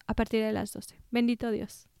a partir de las 12. Bendito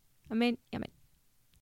Dios. Amén y amén.